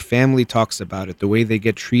way their family talks about it, the way they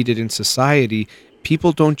get treated in society,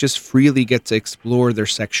 people don't just freely get to explore their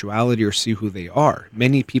sexuality or see who they are.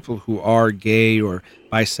 Many people who are gay or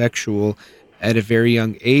bisexual at a very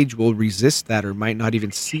young age will resist that or might not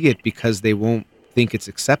even see it because they won't think it's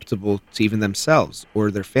acceptable to even themselves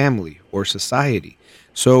or their family or society.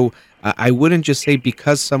 So I wouldn't just say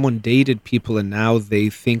because someone dated people and now they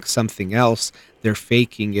think something else, they're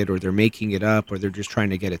faking it or they're making it up or they're just trying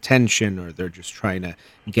to get attention or they're just trying to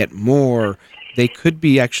get more. They could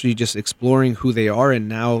be actually just exploring who they are and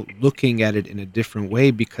now looking at it in a different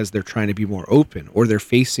way because they're trying to be more open or they're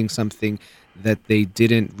facing something that they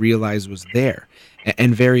didn't realize was there.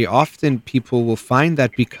 And very often people will find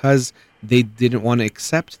that because they didn't want to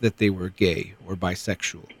accept that they were gay or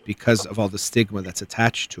bisexual because of all the stigma that's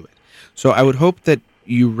attached to it. So I would hope that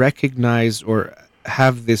you recognize or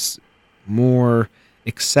have this more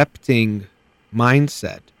accepting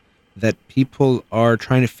mindset that people are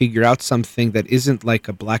trying to figure out something that isn't like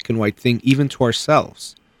a black and white thing, even to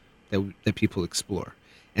ourselves, that people explore.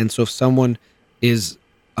 And so if someone is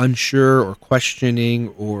unsure or questioning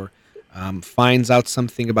or finds out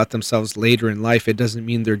something about themselves later in life, it doesn't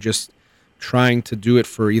mean they're just trying to do it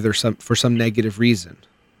for some negative reason.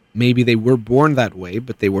 Maybe they were born that way,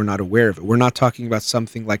 but they were not aware of it. We're not talking about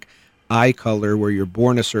something like eye color where you're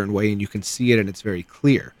born a certain way and you can see it and it's very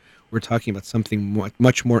clear. We're talking about something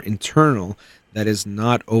much more internal that is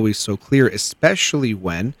not always so clear, especially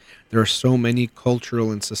when there are so many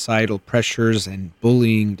cultural and societal pressures and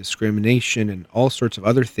bullying, discrimination, and all sorts of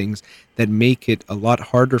other things that make it a lot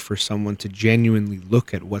harder for someone to genuinely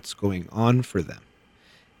look at what's going on for them.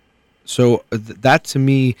 So that to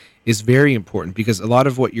me is very important because a lot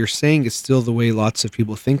of what you're saying is still the way lots of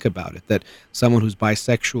people think about it, that someone who's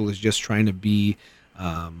bisexual is just trying to be,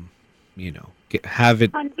 have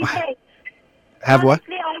it. Unbehaved. Have what?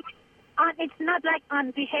 Honestly, it's not like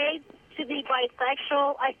unbehaved to be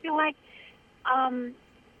bisexual. I feel like, I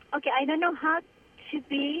don't know how to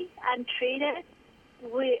be and treat it.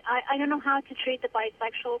 I don't know how to treat the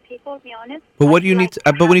bisexual people, to be honest. But what do you need to,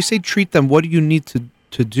 but when you say treat them, what do you need to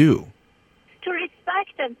do? To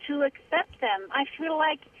respect them, to accept them. I feel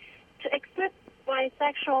like to accept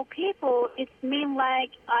bisexual people, it's mean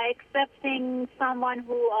like accepting someone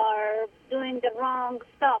who are doing the wrong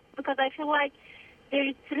stuff. Because I feel like there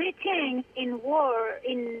is three things in our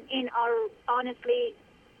honestly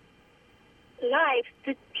life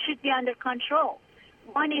that should be under control.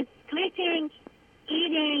 One is sleeping,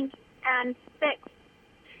 eating, and sex.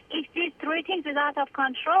 If these three things is out of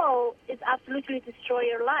control, it's absolutely destroy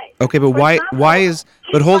your life. Okay, but hold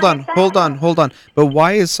on. But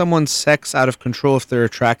why is someone's sex out of control if they're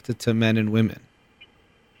attracted to men and women?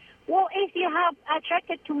 Well, if you have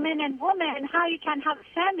attracted to men and women, how you can have a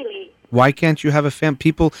family? Why can't you have a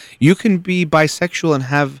people? You can be bisexual and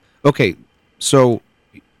have, okay, so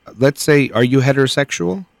let's say, are you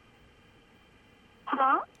heterosexual?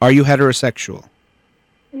 Huh? Are you heterosexual?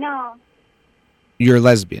 No. You're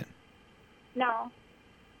lesbian. No.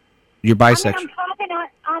 You're bisexual. I mean,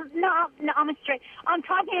 I'm straight. I'm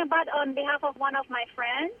talking about on behalf of one of my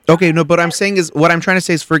friends. Okay, no, but what I'm trying to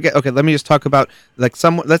say is forget. Okay, let me just talk about like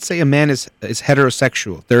someone. Let's say a man is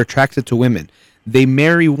heterosexual. They're attracted to women. They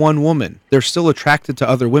marry one woman. They're still attracted to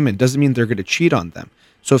other women. Doesn't mean they're going to cheat on them.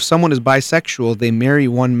 So if someone is bisexual, they marry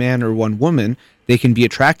one man or one woman. They can be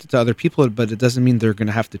attracted to other people, but it doesn't mean they're going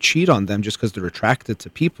to have to cheat on them just because they're attracted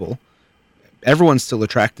to people. Everyone's still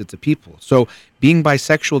attracted to people. So being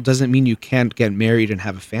bisexual doesn't mean you can't get married and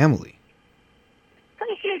have a family. So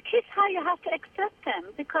if you're kids, how you have to accept them?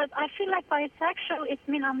 Because I feel like bisexual, it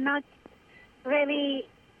means I'm not really,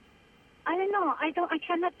 I don't know. I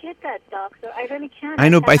cannot get that, doctor. I really can't. I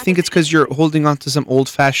know, but I think it's because you're holding on to some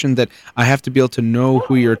old-fashioned that I have to be able to know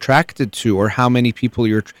who you're attracted to or how many people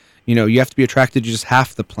you have to be attracted to just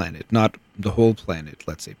half the planet, not the whole planet,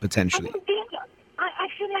 let's say, potentially. I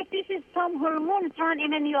feel like this is some hormones run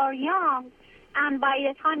in when you're young, and by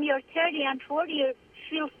the time you're 30 and 40, you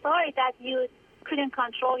feel sorry that you couldn't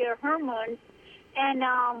control your hormones, and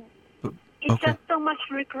it's just so much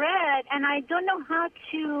regret, and I don't know how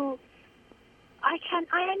to.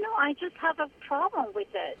 I just have a problem with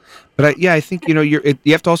it. But I think you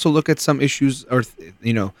have to also look at some issues or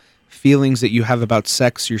feelings that you have about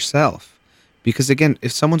sex yourself, because again,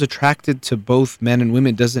 if someone's attracted to both men and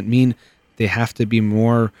women, doesn't mean they have to be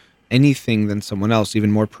more anything than someone else,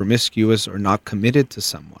 even more promiscuous or not committed to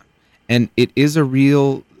someone. And it is a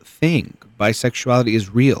real thing. Bisexuality is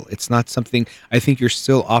real. It's not something, I think you're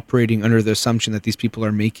still operating under the assumption that these people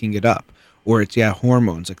are making it up. Or it's,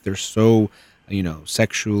 hormones. Like they're so,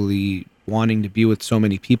 sexually wanting to be with so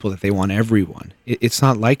many people that they want everyone. It's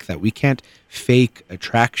not like that. We can't fake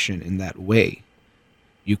attraction in that way.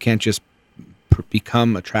 You can't just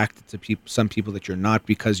become attracted to some people that you're not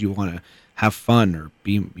because you want to have fun or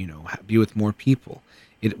be with more people.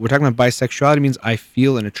 We're talking about bisexuality means I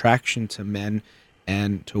feel an attraction to men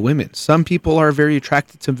and to women. Some people are very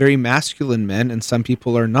attracted to very masculine men, and some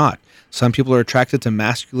people are not. Some people are attracted to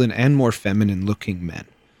masculine and more feminine looking men.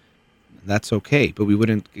 That's okay, but we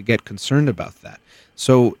wouldn't get concerned about that.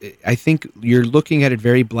 So I think you're looking at it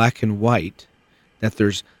very black and white, that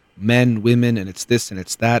there's men, women, and it's this and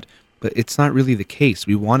it's that, but it's not really the case.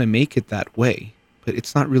 We want to make it that way, but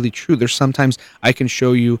it's not really true. There's sometimes I can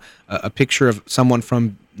show you a picture of someone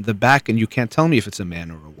from the back and you can't tell me if it's a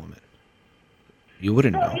man or a woman. You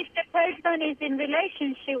wouldn't know. If the person is in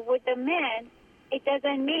relationship with a man, it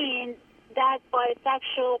doesn't mean that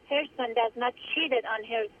bisexual person does not cheated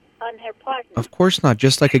on her partner. Of course not.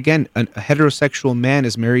 Just like, again, a heterosexual man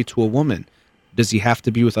is married to a woman. Does he have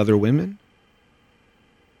to be with other women?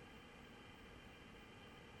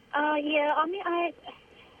 Yeah, I mean,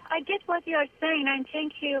 I get what you are saying, and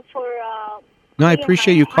thank you for... No, I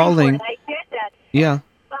appreciate you calling. I get that. Yeah.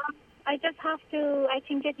 I just have to, I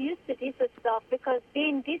think, get used to this stuff, because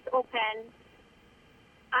being this open,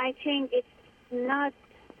 I think it's not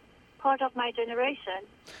part of my generation.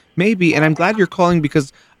 Maybe, and I'm glad you're calling,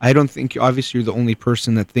 because I don't think, obviously, you're the only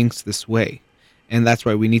person that thinks this way. And that's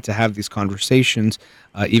why we need to have these conversations,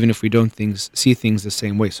 even if we don't see things the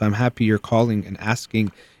same way. So I'm happy you're calling and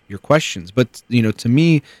asking your questions. But, to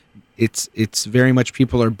me, it's very much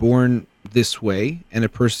people are born this way, and a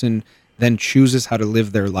person then chooses how to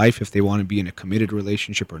live their life, if they want to be in a committed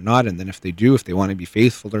relationship or not. And then if they do, if they want to be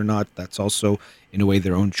faithful or not, that's also, in a way,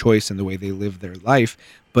 their own choice and the way they live their life.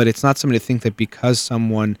 But it's not something to think that because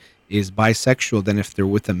someone is bisexual, then if they're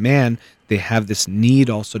with a man, they have this need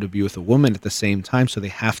also to be with a woman at the same time, so they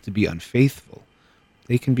have to be unfaithful.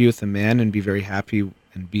 They can be with a man and be very happy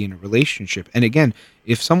and be in a relationship. And again,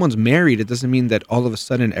 if someone's married, it doesn't mean that all of a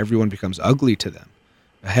sudden everyone becomes ugly to them.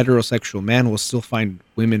 A heterosexual man will still find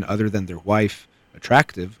women other than their wife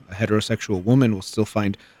attractive. A heterosexual woman will still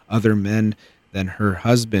find other men than her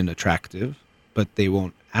husband attractive, but they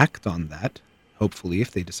won't act on that. Hopefully,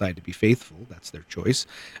 if they decide to be faithful, that's their choice.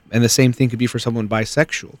 And the same thing could be for someone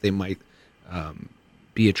bisexual. They might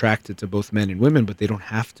be attracted to both men and women, but they don't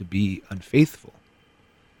have to be unfaithful.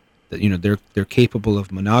 That they're capable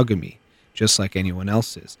of monogamy, just like anyone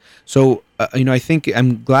else is. So, I think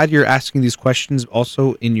I'm glad you're asking these questions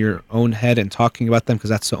also in your own head and talking about them, because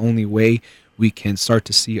that's the only way we can start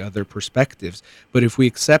to see other perspectives. But if we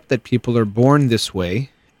accept that people are born this way,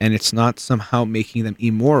 and it's not somehow making them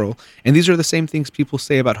immoral, and these are the same things people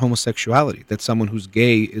say about homosexuality, that someone who's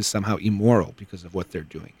gay is somehow immoral because of what they're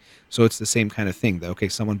doing. So it's the same kind of thing, that, okay,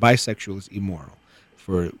 someone bisexual is immoral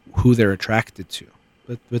for who they're attracted to,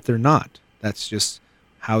 but they're not. That's just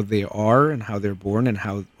how they are and how they're born, and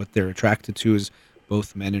what they're attracted to is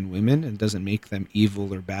both men and women, and doesn't make them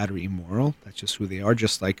evil or bad or immoral. That's just who they are,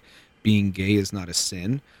 just like being gay is not a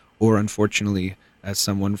sin, or unfortunately, as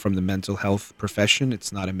someone from the mental health profession,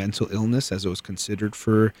 it's not a mental illness as it was considered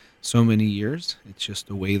for so many years. It's just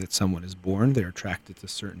the way that someone is born. They're attracted to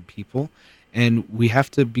certain people. And we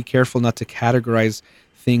have to be careful not to categorize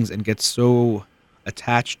things and get so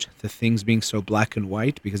attached to things being so black and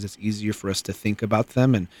white, because it's easier for us to think about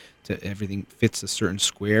them, and everything fits a certain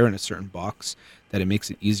square and a certain box, that it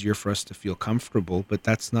makes it easier for us to feel comfortable. But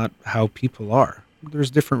that's not how people are.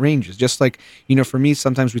 There's different ranges. Just like, for me,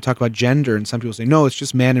 sometimes we talk about gender and some people say, no, it's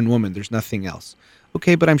just man and woman. There's nothing else.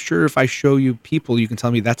 Okay, but I'm sure if I show you people, you can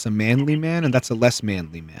tell me that's a manly man and that's a less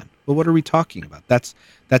manly man. Well, what are we talking about? That's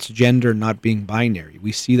gender not being binary.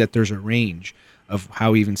 We see that there's a range of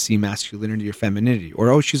how we even see masculinity or femininity. Or,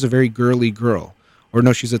 oh, she's a very girly girl. Or,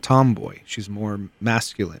 no, she's a tomboy. She's more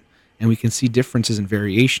masculine. And we can see differences and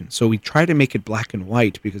variations. So we try to make it black and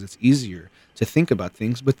white because it's easier to think about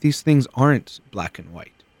things, but these things aren't black and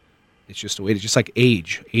white. It's just a way just like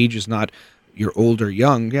age. Age is not you're old or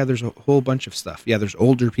young. Yeah, there's a whole bunch of stuff. Yeah, there's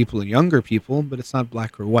older people and younger people, but it's not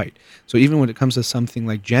black or white. So even when it comes to something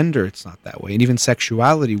like gender, it's not that way. And even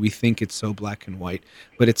sexuality, we think it's so black and white,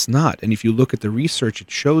 but it's not. And if you look at the research,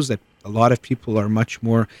 it shows that a lot of people are much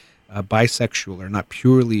more bisexual, or not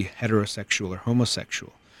purely heterosexual or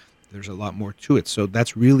homosexual. There's a lot more to it. So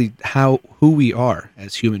that's really who we are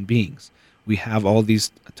as human beings. We have all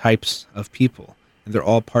these types of people, and they're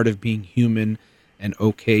all part of being human and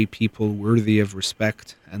okay people, worthy of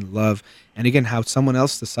respect and love. And again, how someone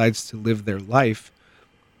else decides to live their life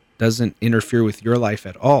doesn't interfere with your life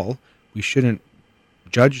at all. We shouldn't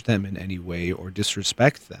judge them in any way or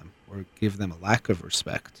disrespect them or give them a lack of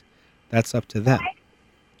respect. That's up to them.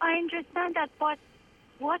 I understand that, but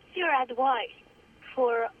what's your advice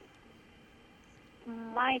for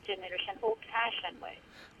my generation, old-fashioned way?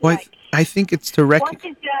 Well, I think it's to what is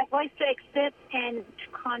your advice to accept and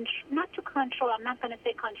not to control? I'm not going to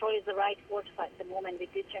say control is the right word at the moment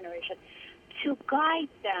with this generation. To guide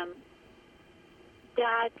them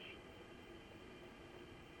that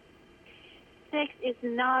sex is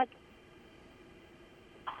not,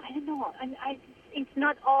 I don't know, it's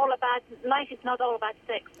not all about, life is not all about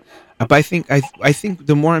sex. But I think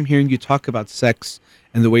the more I'm hearing you talk about sex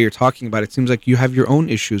and the way you're talking about it, it seems like you have your own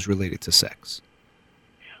issues related to sex.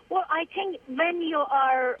 Well, I think when you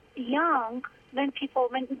are young, when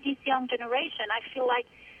this young generation, I feel like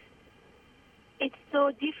it's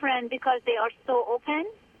so different because they are so open.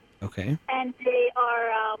 Okay. And they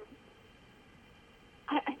are,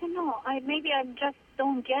 I don't know, maybe I just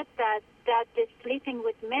don't get that they're sleeping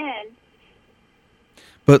with men.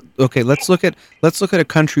 But okay, let's look at a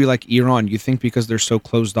country like Iran. You think because they're so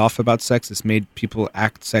closed off about sex, it's made people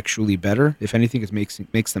act sexually better? If anything, it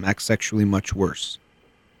makes them act sexually much worse.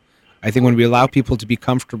 I think when we allow people to be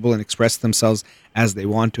comfortable and express themselves as they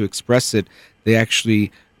want to express it, they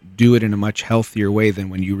actually do it in a much healthier way than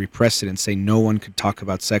when you repress it and say no one could talk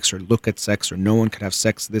about sex or look at sex or no one could have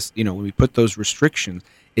sex. When we put those restrictions,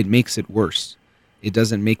 it makes it worse. It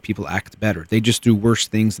doesn't make people act better. They just do worse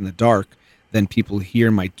things in the dark than people here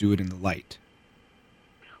might do it in the light.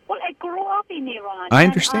 Well, I grew up in Iran. I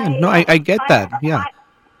understand. I get that. Yeah.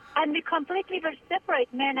 And we completely were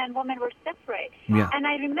separate. Men and women were separate. Yeah. And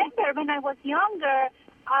I remember when I was younger,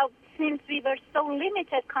 since we were so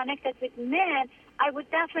limited, connected with men, I would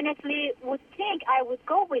think I would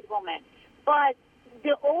go with women. But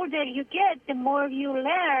the older you get, the more you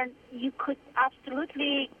learn, you could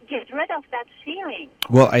absolutely get rid of that feeling.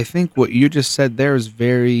 Well, I think what you just said there is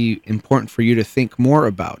very important for you to think more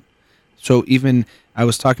about. So even I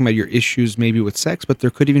was talking about your issues maybe with sex, but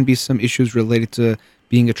there could even be some issues related to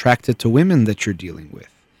being attracted to women that you're dealing with.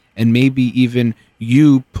 And maybe even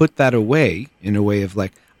you put that away in a way of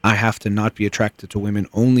like, I have to not be attracted to women,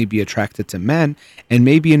 only be attracted to men. And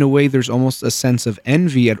maybe in a way there's almost a sense of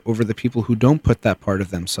envy over the people who don't put that part of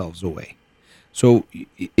themselves away. So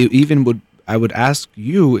I would ask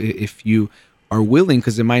you if you are willing,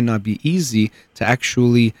 because it might not be easy, to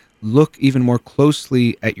actually look even more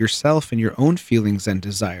closely at yourself and your own feelings and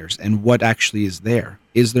desires and what actually is there.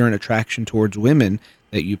 Is there an attraction towards women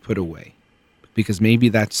that you put away? Because maybe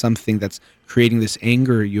that's something that's creating this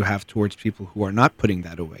anger you have towards people who are not putting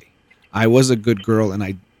that away. I was a good girl and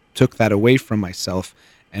I took that away from myself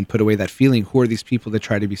and put away that feeling. Who are these people that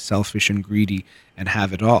try to be selfish and greedy and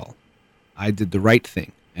have it all? I did the right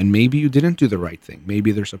thing. And maybe you didn't do the right thing.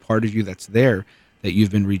 Maybe there's a part of you that's there that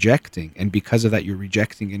you've been rejecting, and because of that you're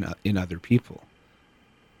rejecting in other people.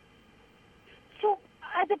 So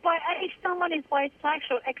if someone is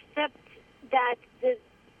bisexual, except that the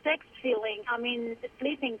sex feeling, the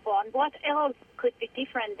sleeping bond, what else could be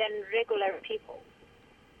different than regular people?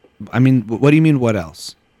 What do you mean, what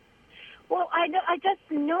else? Well, I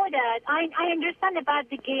just know that. I understand about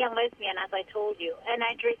the gay and lesbian, as I told you, and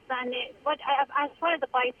I understand it. But as far as the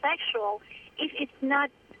bisexual, if it's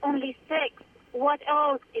not only sex, what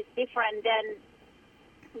else is different than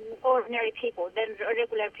ordinary people, than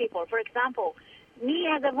regular people? For example, me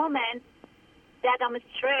as a woman, that I'm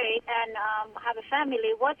straight and have a family,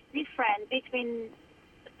 what's different between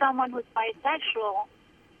someone who's bisexual?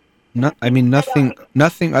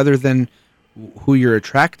 Nothing other than who you're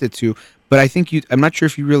attracted to. But I think I'm not sure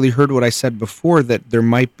if you really heard what I said before, that there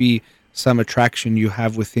might be some attraction you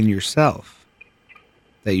have within yourself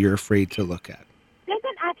that you're afraid to look at.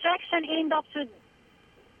 Doesn't attraction end up to...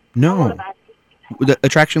 No. The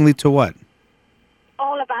attraction lead to what?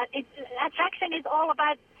 Attraction is all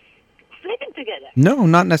about sleeping together. No,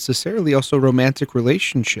 not necessarily. Also romantic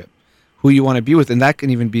relationship, who you want to be with. And that can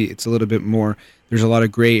even be, it's a little bit more, there's a lot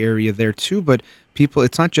of gray area there too. But people,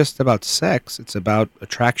 it's not just about sex. It's about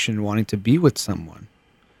attraction, wanting to be with someone.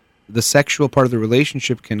 The sexual part of the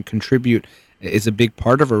relationship can contribute, is a big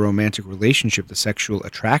part of a romantic relationship, the sexual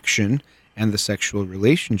attraction and the sexual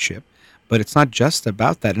relationship. But it's not just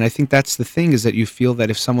about that. And I think that's the thing, is that you feel that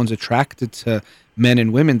if someone's attracted to men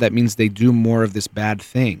and women, that means they do more of this bad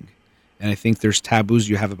thing. And I think there's taboos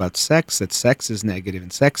you have about sex, that sex is negative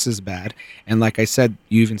and sex is bad. And like I said,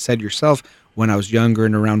 you even said yourself, when I was younger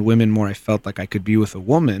and around women more, I felt like I could be with a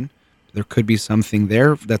woman. There could be something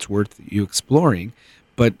there that's worth you exploring.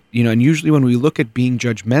 But, and usually when we look at being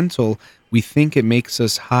judgmental, we think it makes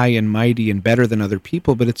us high and mighty and better than other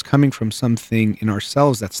people, but it's coming from something in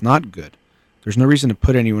ourselves that's not good. There's no reason to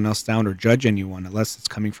put anyone else down or judge anyone unless it's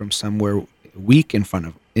coming from somewhere weak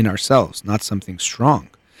in ourselves, not something strong.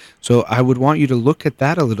 So I would want you to look at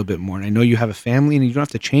that a little bit more. And I know you have a family and you don't have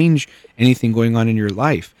to change anything going on in your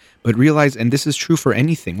life, but realize, and this is true for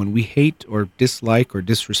anything, when we hate or dislike or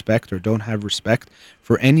disrespect or don't have respect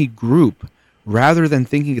for any group, rather than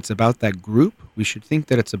thinking it's about that group, we should think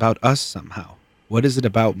that it's about us somehow. What is it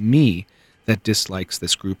about me that dislikes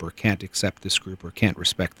this group or can't accept this group or can't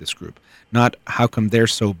respect this group? Not how come they're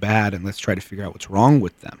so bad and let's try to figure out what's wrong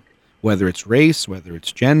with them. Whether it's race, whether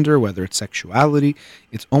it's gender, whether it's sexuality,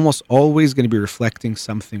 it's almost always going to be reflecting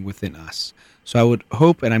something within us. So I would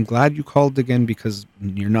hope, and I'm glad you called again, because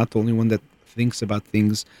you're not the only one that thinks about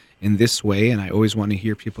things in this way, and I always want to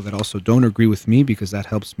hear people that also don't agree with me, because that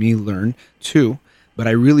helps me learn too. But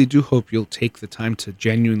I really do hope you'll take the time to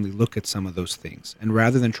genuinely look at some of those things, and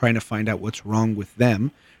rather than trying to find out what's wrong with them,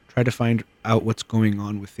 try to find out what's going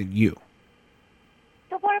on within you.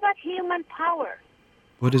 So what about human power?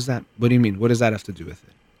 What is that? What do you mean? What does that have to do with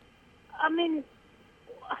it? I mean,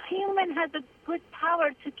 a human has a good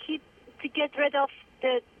power to get rid of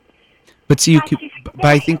the. But see,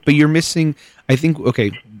 but you're missing. I think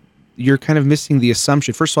okay, you're kind of missing the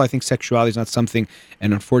assumption. First of all, I think sexuality is not something,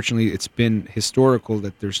 and unfortunately, it's been historical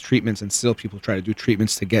that there's treatments, and still people try to do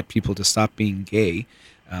treatments to get people to stop being gay,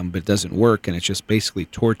 but it doesn't work, and it's just basically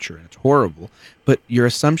torture, and it's horrible. But your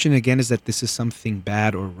assumption again is that this is something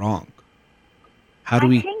bad or wrong. How do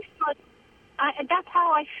we? I think so. That's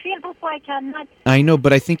how I feel. That's why I cannot. I know,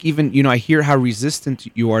 but I think even, I hear how resistant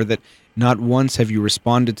you are, that not once have you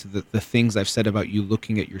responded to the things I've said about you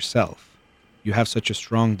looking at yourself. You have such a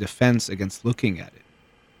strong defense against looking at it.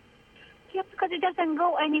 Yeah, because it doesn't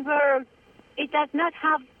go anywhere. It does not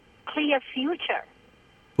have clear future.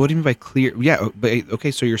 What do you mean by clear? Yeah, but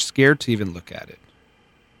okay, so you're scared to even look at it.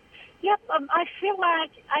 Yep, I feel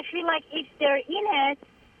like if they're in it,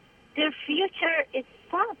 their future is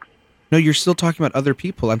sucks. No, you're still talking about other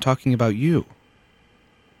people. I'm talking about you.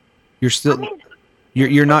 You're still. I mean,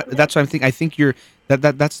 you're not. That's what I'm thinking. I think you're.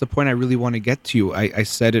 That's the point I really want to get to. I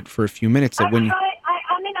said it for a few minutes that when you.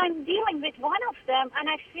 I'm dealing with one of them, and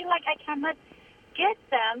I feel like I cannot get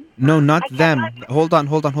them. No, not them. Hold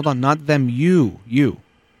on. Not them. You.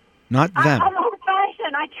 Not them. I'm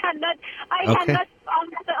old-fashioned. I cannot. Okay.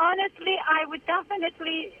 Honestly, I would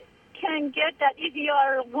definitely can get that. If you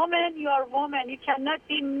are a woman, you are a woman. You cannot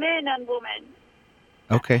be men and women.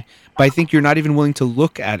 Okay, but I think you're not even willing to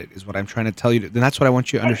look at it, is what I'm trying to tell you. And that's what I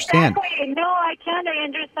want you to understand. Exactly. No, I can't. I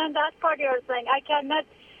understand that part you're saying. I cannot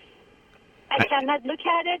look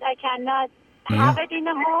at it. I cannot have it in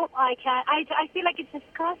the home. I feel like it's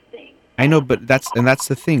disgusting. I know, but that's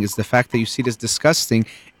the thing, is the fact that you see it as disgusting,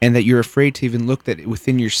 and that you're afraid to even look at it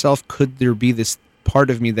within yourself. Could there be this part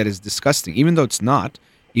of me that is disgusting, even though it's not,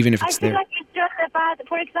 even if it's there? I feel like it's just about,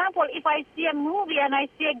 for example, if I see a movie and I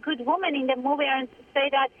see a good woman in the movie and say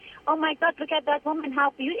that, oh my God, look at that woman,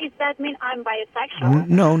 how beautiful, does that mean I'm bisexual?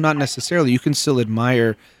 No, not necessarily. You can still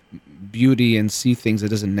admire beauty and see things. That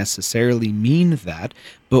doesn't necessarily mean that.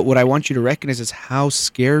 But what I want you to recognize is how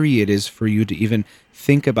scary it is for you to even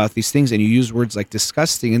think about these things. And you use words like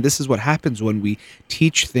disgusting. And this is what happens when we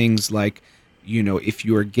teach things like, if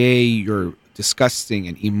you're gay, you're disgusting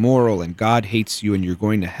and immoral and God hates you and you're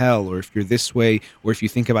going to hell, or if you're this way, or if you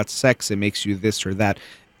think about sex, it makes you this or that.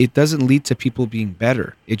 It doesn't lead to people being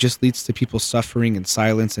better. It just leads to people suffering in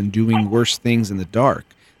silence and doing worse things in the dark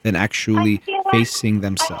than actually facing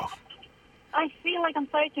themselves. I feel like, I'm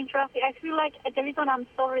sorry to interrupt you, I feel like the reason I'm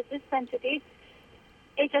so resistant to this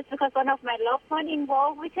is just because one of my loved ones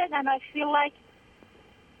involved with it, and I feel like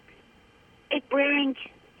it brings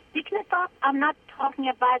sickness up. I'm not talking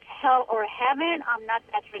about hell or heaven. I'm not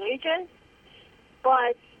that religious.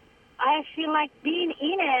 But I feel like being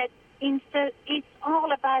in it, it's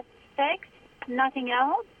all about sex, nothing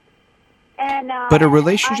else. And, but a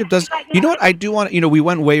relationship does. You know what? I do want to, we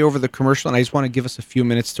went way over the commercial, and I just want to give us a few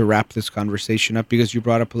minutes to wrap this conversation up, because you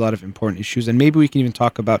brought up a lot of important issues, and maybe we can even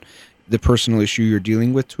talk about the personal issue you're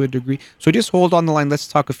dealing with to a degree. So just hold on the line. Let's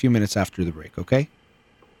talk a few minutes after the break, okay?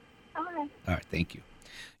 All right. All right. Thank you.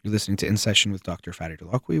 You're listening to In Session with Dr. Farid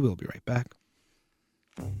Holakwi. We'll be right back.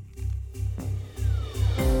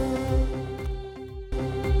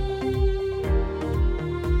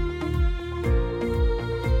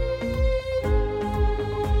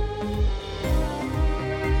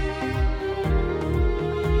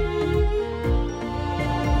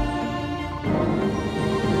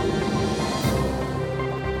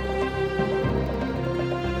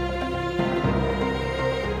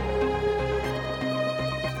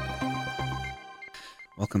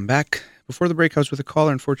 Welcome back. Before the break, I was with a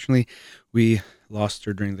caller. Unfortunately, we lost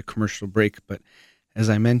her during the commercial break. But as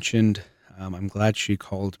I mentioned, I'm glad she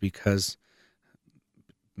called, because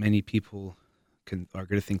many people are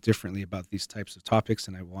going to think differently about these types of topics,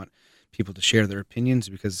 and I want people to share their opinions,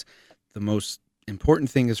 because the most important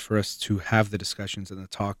thing is for us to have the discussions and the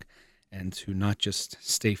talk, and to not just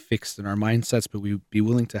stay fixed in our mindsets, but we be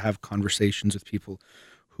willing to have conversations with people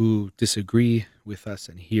who disagree with us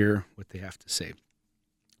and hear what they have to say.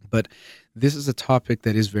 But this is a topic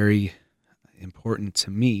that is very important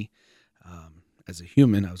to me as a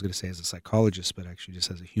human. I was going to say as a psychologist, but actually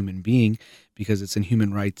just as a human being, because it's in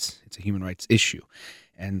human rights. It's a human rights issue.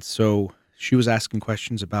 And so she was asking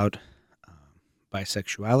questions about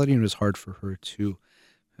bisexuality, and it was hard for her to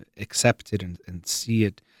accept it and see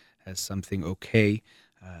it as something okay.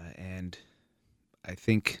 And I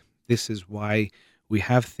think this is why we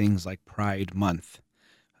have things like Pride Month.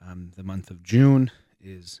 The month of June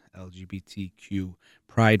is LGBTQ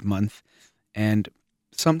Pride Month. And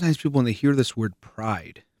sometimes people, when they hear this word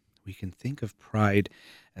pride, we can think of pride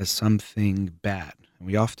as something bad. And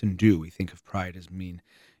we often do. We think of pride as mean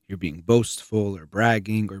you're being boastful or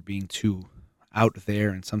bragging or being too out there.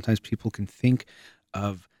 And sometimes people can think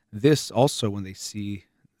of this also when they see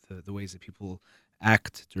the ways that people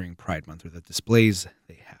act during Pride Month or the displays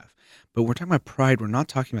they have. But when we're talking about pride, we're not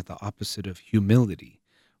talking about the opposite of humility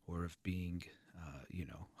or of being,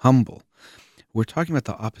 humble. We're talking about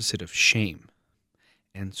the opposite of shame.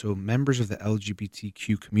 And so members of the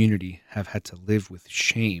LGBTQ community have had to live with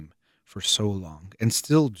shame for so long, and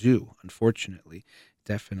still do, unfortunately.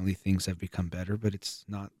 Definitely things have become better, but it's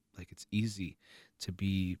not like it's easy to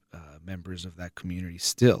be members of that community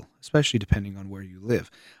still, especially depending on where you live.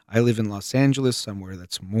 I live in Los Angeles, somewhere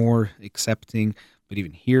that's more accepting, but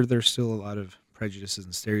even here there's still a lot of prejudices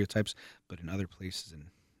and stereotypes. But in other places in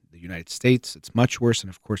the United States, it's much worse. And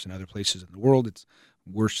of course, in other places in the world, it's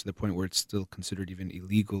worse to the point where it's still considered even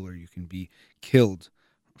illegal, or you can be killed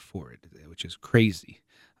for it, which is crazy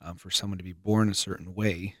for someone to be born a certain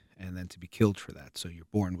way and then to be killed for that. So you're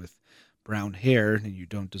born with brown hair and you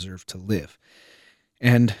don't deserve to live.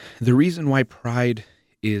 And the reason why pride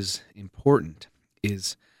is important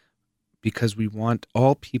is because we want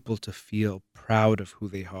all people to feel proud of who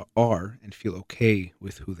they are and feel okay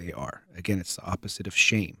with who they are. Again, it's the opposite of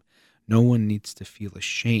shame. No one needs to feel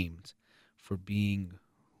ashamed for being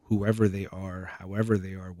whoever they are, however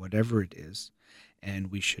they are, whatever it is.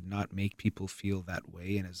 And we should not make people feel that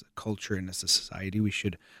way. And as a culture and as a society, we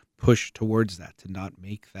should push towards that, to not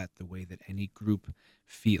make that the way that any group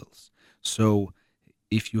feels. So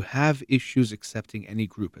if you have issues accepting any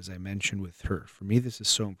group, as I mentioned with her, for me this is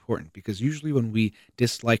so important, because usually when we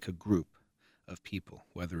dislike a group of people,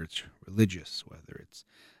 whether it's religious, whether it's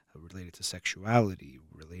related to sexuality,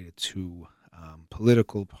 related to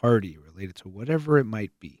political party, related to whatever it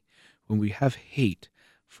might be, when we have hate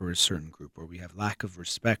for a certain group, or we have lack of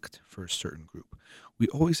respect for a certain group, we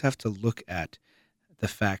always have to look at the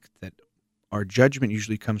fact that our judgment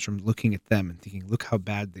usually comes from looking at them and thinking, look how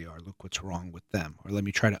bad they are, look what's wrong with them, or let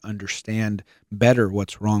me try to understand better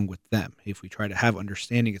what's wrong with them. If we try to have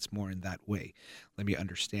understanding, it's more in that way. Let me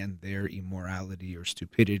understand their immorality or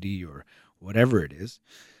stupidity or whatever it is.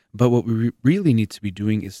 But what we really need to be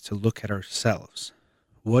doing is to look at ourselves.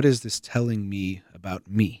 What is this telling me about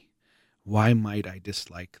me? Why might I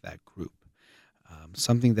dislike that group?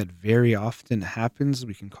 Something that very often happens,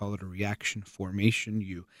 we can call it a reaction formation.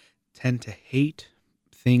 You tend to hate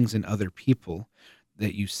things in other people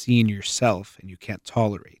that you see in yourself and you can't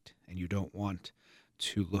tolerate and you don't want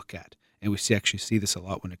to look at. And we actually see this a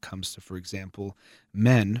lot when it comes to, for example,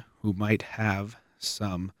 men who might have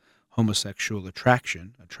some homosexual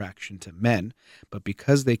attraction to men, but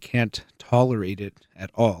because they can't tolerate it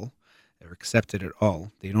at all or accept it at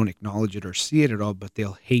all, they don't acknowledge it or see it at all, but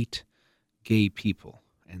they'll hate gay people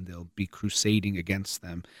and they'll be crusading against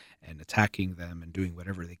them and attacking them and doing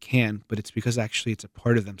whatever they can. But it's because actually it's a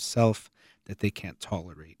part of themselves that they can't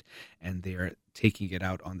tolerate, and they're taking it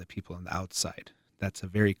out on the people on the outside. That's a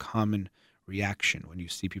very common reaction when you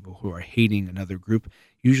see people who are hating another group.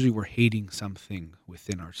 Usually we're hating something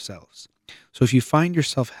within ourselves. So if you find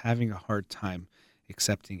yourself having a hard time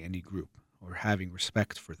accepting any group or having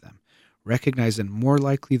respect for them, recognize that more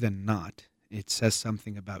likely than not, it says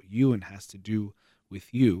something about you and has to do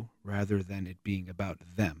with you rather than it being about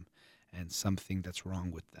them and something that's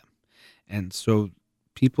wrong with them. And so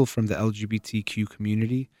people from the LGBTQ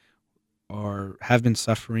community have been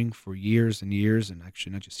suffering for years and years, and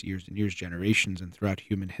actually not just years and years, generations, and throughout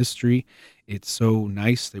human history. It's so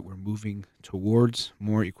nice that we're moving towards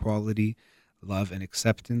more equality, love, and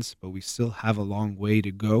acceptance, but we still have a long way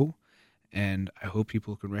to go. And I hope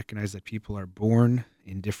people can recognize that people are born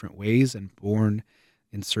in different ways and born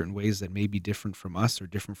in certain ways that may be different from us or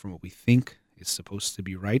different from what we think is supposed to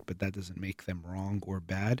be right, but that doesn't make them wrong or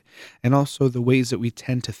bad. And also the ways that we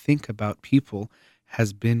tend to think about people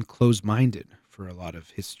has been closed-minded for a lot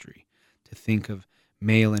of history. To think of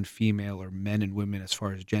male and female or men and women as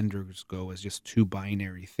far as genders go as just two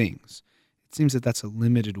binary things. It seems that that's a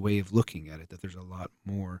limited way of looking at it, that there's a lot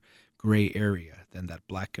more gray area than that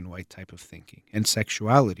black and white type of thinking. And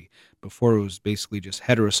sexuality, before it was basically just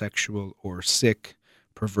heterosexual or sick,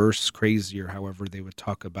 perverse, crazy, or however they would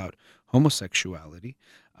talk about homosexuality.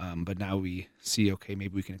 But now we see, okay,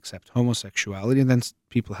 maybe we can accept homosexuality, and then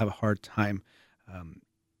people have a hard time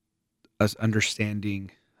us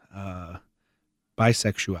understanding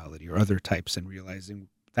bisexuality or other types and realizing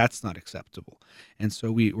that's not acceptable. And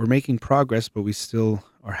so we're making progress, but we still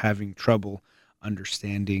are having trouble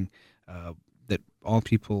understanding that all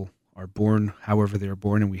people are born however they're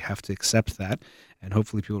born, and we have to accept that. And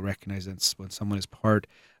hopefully people recognize that when someone is part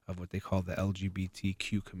of what they call the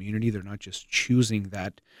LGBTQ community, they're not just choosing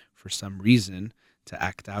that for some reason to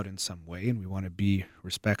act out in some way, and we want to be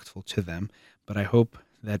respectful to them. But I hope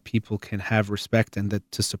that people can have respect, and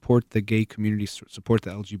that to support the gay community, support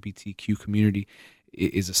the LGBTQ community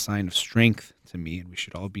is a sign of strength to me, and we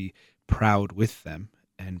should all be proud with them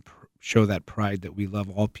and show that pride that we love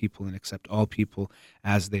all people and accept all people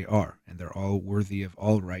as they are, and they're all worthy of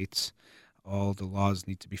all rights. All the laws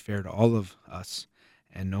need to be fair to all of us,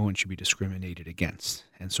 and no one should be discriminated against.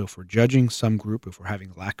 And so if we're judging some group, if we're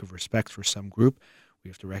having lack of respect for some group, we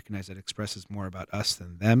have to recognize that it expresses more about us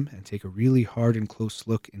than them, and take a really hard and close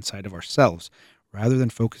look inside of ourselves. Rather than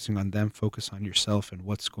focusing on them, focus on yourself and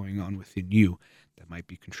what's going on within you that might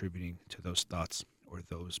be contributing to those thoughts or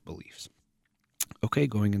those beliefs. Okay,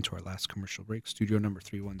 going into our last commercial break, studio number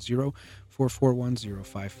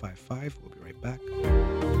 310-441-0555. We'll be right back.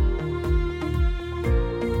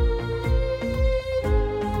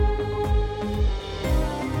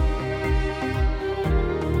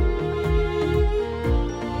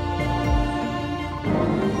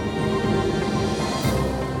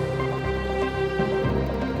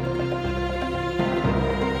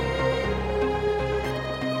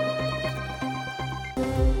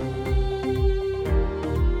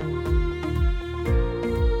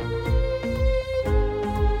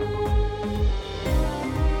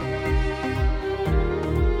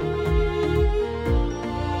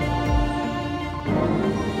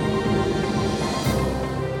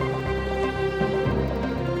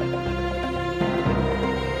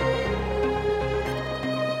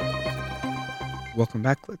 Welcome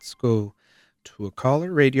back. Let's go to a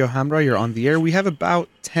caller. Radio Hamra, you're on the air. We have about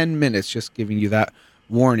 10 minutes, just giving you that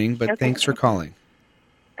warning, but Thanks for calling.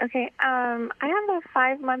 Okay. I have a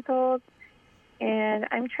 5-month-old, and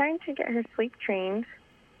I'm trying to get her sleep trained.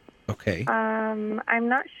 Okay. I'm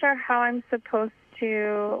not sure how I'm supposed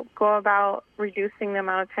to go about reducing the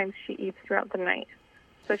amount of times she eats throughout the night.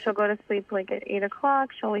 So she'll go to sleep like at 8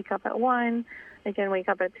 o'clock. She'll wake up at 1. Again, wake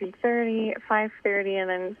up at 3:30, 5:30, and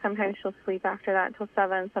then sometimes she'll sleep after that until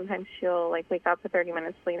 7. Sometimes she'll wake up 30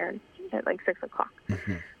 minutes later at 6 o'clock.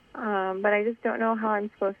 Mm-hmm. But I just don't know how I'm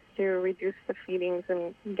supposed to reduce the feedings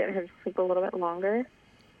and get her to sleep a little bit longer.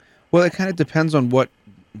 Well, it kind of depends on what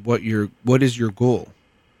is your goal.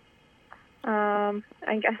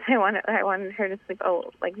 I guess I wanted her to sleep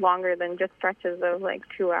longer than just stretches of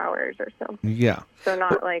 2 hours or so. Yeah. So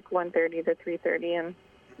not 1:30 to 3:30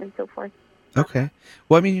 and so forth. Okay.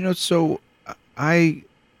 Well, I mean, so I'm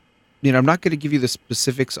not going to give you the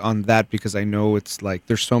specifics on that because I know it's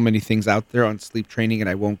there's so many things out there on sleep training, and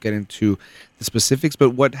I won't get into the specifics. But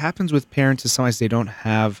what happens with parents is sometimes they don't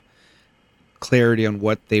have clarity on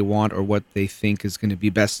what they want or what they think is going to be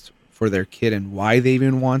best for their kid and why they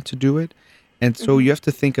even want to do it. And so you have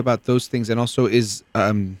to think about those things. And also, is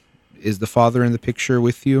the father in the picture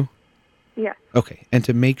with you? Yeah. Okay. And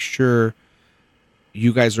to make sure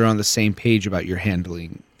you guys are on the same page about your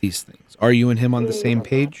handling these things. Are you and him on the same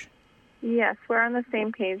page? Yes, we're on the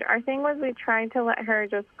same page. Our thing was we tried to let her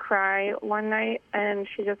just cry one night, and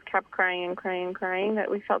she just kept crying and crying and crying, that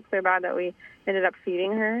we felt so bad that we ended up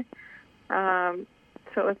feeding her.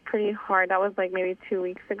 So it was pretty hard. That was maybe 2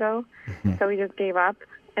 weeks ago. Mm-hmm. So we just gave up.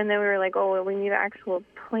 And then we were we need an actual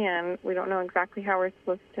plan. We don't know exactly how we're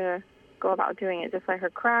supposed to go about doing it. Just let her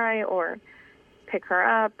cry or pick her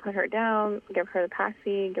up, put her down, give her the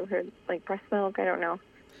passy, give her breast milk. I don't know.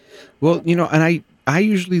 Well, and I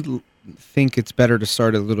usually think it's better to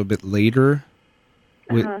start a little bit later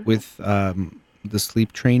with the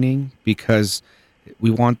sleep training, because we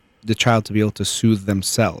want the child to be able to soothe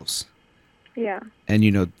themselves. Yeah. And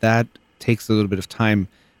that takes a little bit of time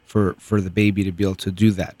for the baby to be able to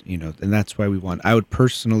do that. And that's why I would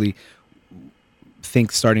personally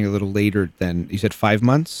think starting a little later than, you said 5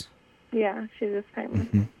 months? Yeah, she's this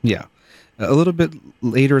time. Yeah. A little bit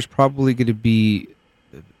later is probably going to be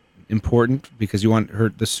important because you want her,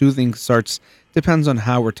 the soothing starts, depends on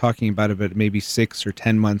how we're talking about it, but maybe 6 or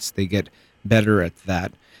 10 months, they get better at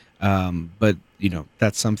that. But,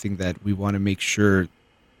 that's something that we want to make sure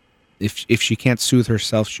if she can't soothe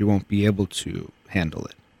herself, she won't be able to handle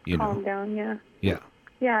it, Calm down, yeah. Yeah.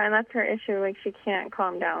 Yeah, and that's her issue. Like, she can't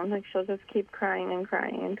calm down. Like, she'll just keep crying and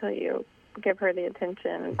crying until you give her the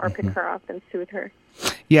attention or pick her up and soothe her.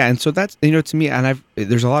 Yeah, and so that's, to me, and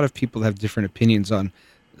there's a lot of people that have different opinions on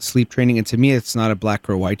sleep training, and to me, it's not a black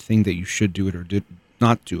or white thing that you should do it or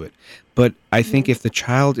not do it. But I think if the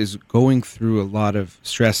child is going through a lot of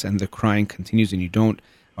stress and the crying continues and you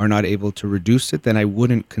are not able to reduce it, then I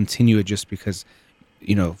wouldn't continue it just because,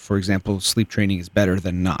 for example, sleep training is better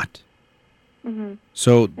than not.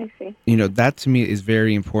 So, I see. That to me is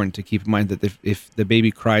very important to keep in mind that if the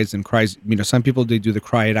baby cries, some people, they do the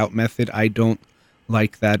cry it out method. I don't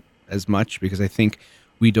like that as much because I think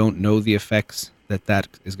we don't know the effects that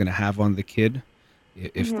is going to have on the kid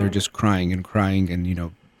if they're just crying and crying. And,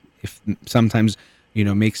 if sometimes,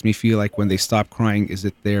 makes me feel like when they stop crying, is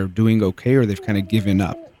it they're doing okay or they've kind of given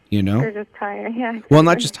up, They're just tired, yeah. Exactly. Well,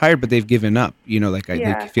 not just tired, but they've given up, they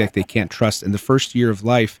feel like they can't trust. In the first year of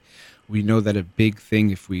life, we know that a big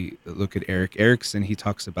thing, if we look at Erik Erikson, he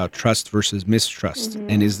talks about trust versus mistrust.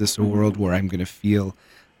 And is this a world where I'm going to feel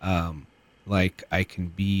like I can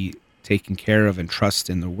be taken care of and trust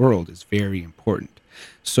in the world is very important.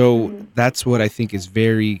 So that's what I think is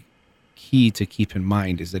very key to keep in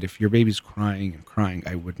mind, is that if your baby's crying and crying,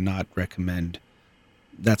 I would not recommend.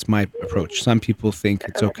 That's my approach. Some people think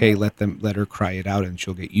it's okay, let her cry it out and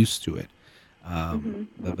she'll get used to it.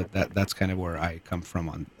 But that's kind of where I come from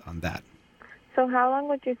on that. So how long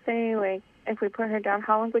would you say, like, if we put her down,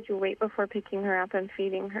 how long would you wait before picking her up and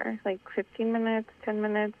feeding her? Like 15 minutes, 10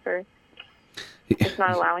 minutes, or just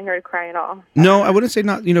not allowing her to cry at all? No, I wouldn't say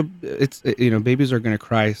not. It's babies are going to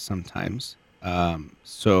cry sometimes. That's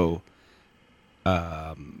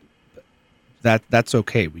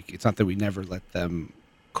okay. It's not that we never let them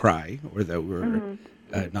cry or that we're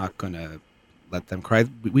not going to let them cry.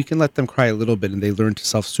 We can let them cry a little bit and they learn to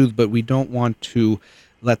self-soothe, but we don't want to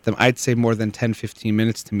let them, I'd say more than 10, 15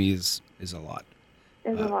 minutes to me is a lot.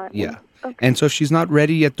 Is a lot. Yeah. Okay. And so if she's not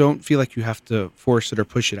ready yet, don't feel like you have to force it or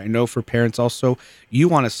push it. I know for parents also, you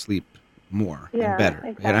want to sleep more and better.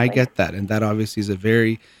 Exactly. And I get that. And that obviously is a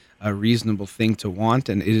very reasonable thing to want,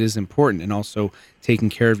 and it is important. And also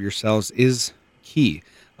taking care of yourselves is key.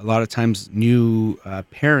 A lot of times new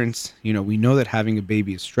parents, we know that having a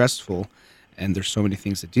baby is stressful and there's so many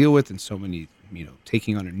things to deal with and so many,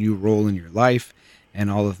 taking on a new role in your life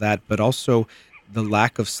and all of that. But also the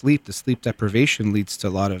lack of sleep, the sleep deprivation leads to a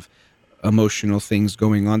lot of emotional things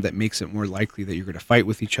going on that makes it more likely that you're going to fight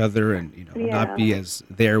with each other and, not be as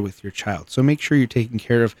there with your child. So make sure you're taking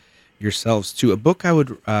care of yourselves too. A book I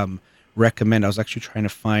would recommend, I was actually trying to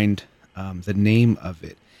find the name of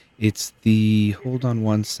it. It's hold on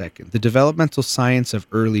one second, The Developmental Science of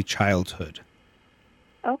Early Childhood.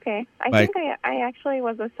 Okay. I think I actually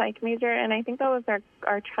was a psych major, and I think that was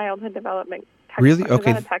our childhood development textbook. Really?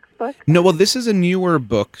 Okay. Is that a textbook? No, well, this is a newer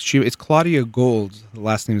book. It's Claudia Gold. The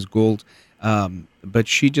last name is Gold. But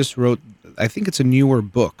she just wrote, I think it's a newer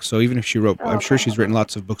book. So even if she wrote, I'm sure she's written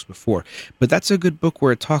lots of books before. But that's a good book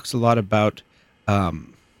where it talks a lot about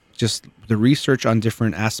just the research on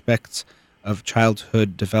different aspects of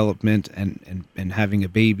childhood development and having a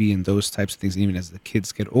baby and those types of things, even as the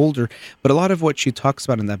kids get older. But a lot of what she talks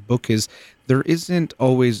about in that book is there isn't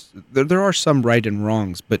always, there are some right and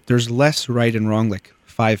wrongs, but there's less right and wrong, like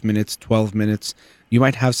 5 minutes, 12 minutes. You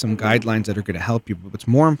might have some guidelines that are going to help you, but what's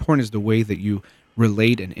more important is the way that you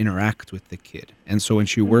relate and interact with the kid. And so when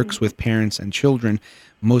she works with parents and children,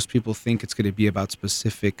 most people think it's going to be about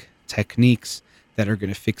specific techniques that are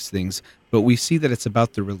going to fix things, but we see that it's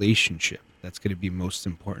about the relationship that's going to be most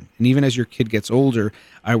important. And even as your kid gets older,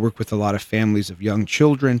 I work with a lot of families of young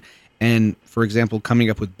children and, for example, coming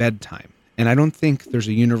up with bedtime. And I don't think there's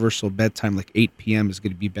a universal bedtime like 8 p.m. is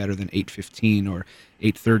going to be better than 8:15 or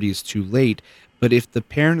 8:30 is too late. But if the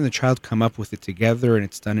parent and the child come up with it together and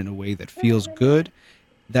it's done in a way that feels good,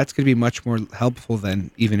 that's going to be much more helpful than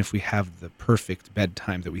even if we have the perfect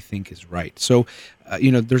bedtime that we think is right. So,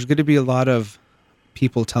 there's going to be a lot of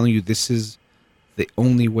people telling you this is the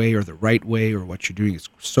only way or the right way or what you're doing is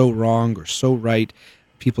so wrong or so right.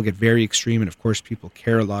 People get very extreme, and of course people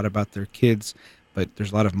care a lot about their kids, but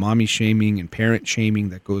there's a lot of mommy shaming and parent shaming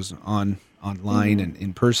that goes on online and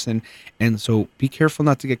in person. And so be careful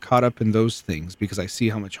not to get caught up in those things, because I see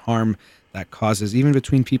how much harm that causes, even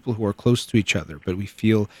between people who are close to each other, but we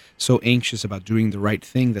feel so anxious about doing the right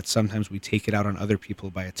thing that sometimes we take it out on other people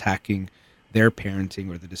by attacking their parenting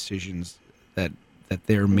or the decisions that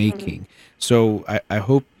they're making. So I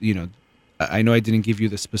hope, I know I didn't give you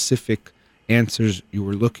the specific answers you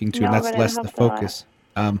were looking to, No, and that's but it less the helped a lot. focus.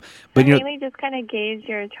 But But mainly just kind of gauge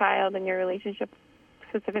your child and your relationship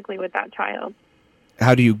specifically with that child.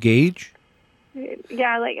 how do you gauge?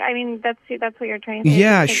 Yeah, like, I mean, that's what you're trying to do.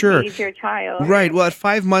 Yeah, to sure. Gauge your child. Right. Well, at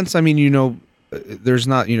 5 months, I mean, there's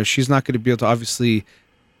not, she's not going to be able to obviously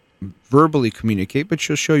verbally communicate, but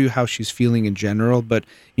she'll show you how she's feeling in general. But,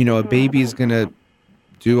 a baby is going to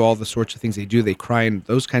do all the sorts of things they do. They cry and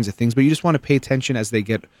those kinds of things. But you just want to pay attention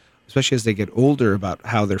especially as they get older, about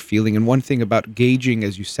how they're feeling. And one thing about gauging,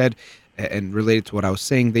 as you said, and related to what I was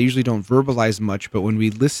saying, they usually don't verbalize much. But when we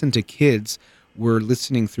listen to kids, we're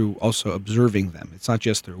listening through also observing them. It's not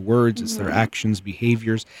just their words, it's their actions,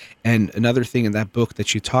 behaviors. And another thing in that book that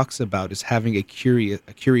she talks about is having a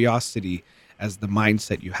curiosity as the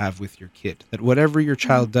mindset you have with your kid. That whatever your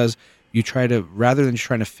child does, you try to, rather than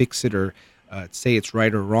trying to fix it or say it's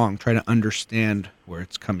right or wrong, try to understand where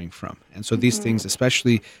it's coming from. And so these things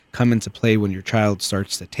especially come into play when your child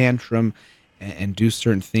starts to tantrum and do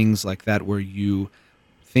certain things like that, where you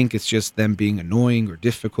think it's just them being annoying or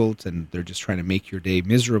difficult and they're just trying to make your day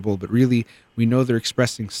miserable, but really we know they're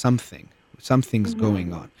expressing something's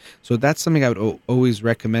going on. So that's something I would always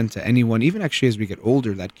recommend to anyone, even actually as we get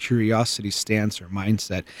older, that curiosity stance or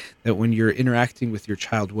mindset, that when you're interacting with your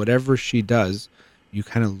child, whatever she does, you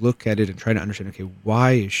kind of look at it and try to understand, okay,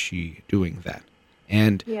 why is she doing that?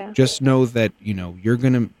 And just know that, you're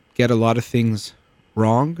going to get a lot of things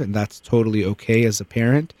wrong, and that's totally okay as a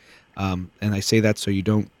parent. And I say that so you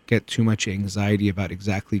don't get too much anxiety about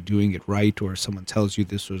exactly doing it right, or someone tells you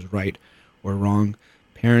this was right or wrong.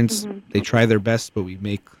 Parents, they try their best, but we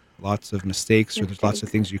make lots of mistakes, or there's lots of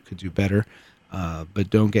things you could do better. But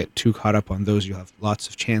don't get too caught up on those. You'll have lots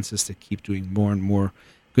of chances to keep doing more and more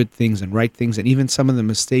good things and right things. And even some of the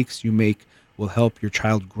mistakes you make will help your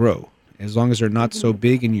child grow. As long as they're not so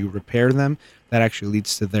big and you repair them, that actually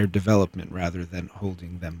leads to their development rather than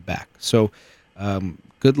holding them back. So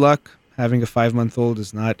good luck. Having a 5-month-old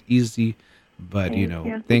is not easy, but,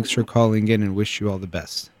 thanks for calling in and wish you all the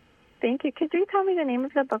best. Thank you. Could you tell me the name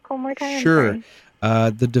of the book one more time? Sure.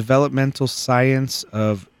 The Developmental Science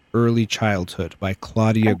of Early Childhood by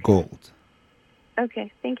Claudia Gold.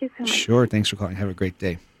 Okay. Thank you so much. Sure. Thanks for calling. Have a great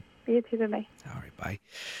day. You too. Bye-bye. All right. Bye.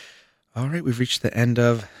 All right. We've reached the end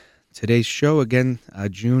of today's show. Again,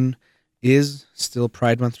 June is still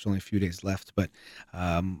Pride Month. There's only a few days left, but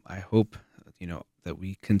I hope, that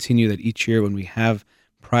we continue that each year when we have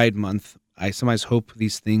Pride Month. I sometimes hope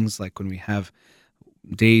these things, like when we have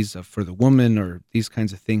days for the woman or these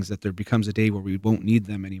kinds of things, that there becomes a day where we won't need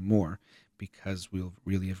them anymore, because we'll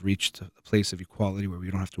really have reached a place of equality where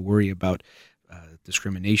we don't have to worry about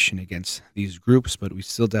discrimination against these groups, but we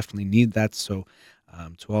still definitely need that. So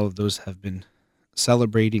to all of those have been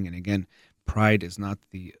celebrating, and again, pride is not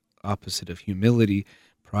the opposite of humility.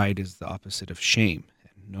 Pride is the opposite of shame.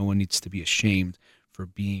 And no one needs to be ashamed for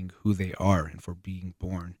being who they are and for being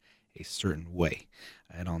born a certain way.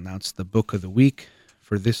 And I'll announce the book of the week.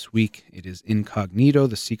 For this week, it is Incognito,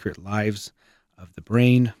 The Secret Lives of the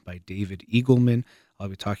Brain by David Eagleman. I'll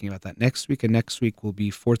be talking about that next week, and next week will be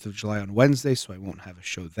 4th of July on Wednesday, so I won't have a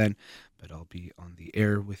show then, but I'll be on the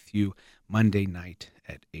air with you Monday night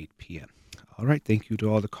at 8 p.m. All right, thank you to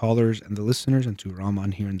all the callers and the listeners, and to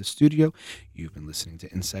Rahman here in the studio. You've been listening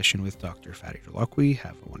to In Session with Dr. Farid Holakwi.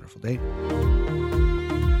 Have a wonderful day.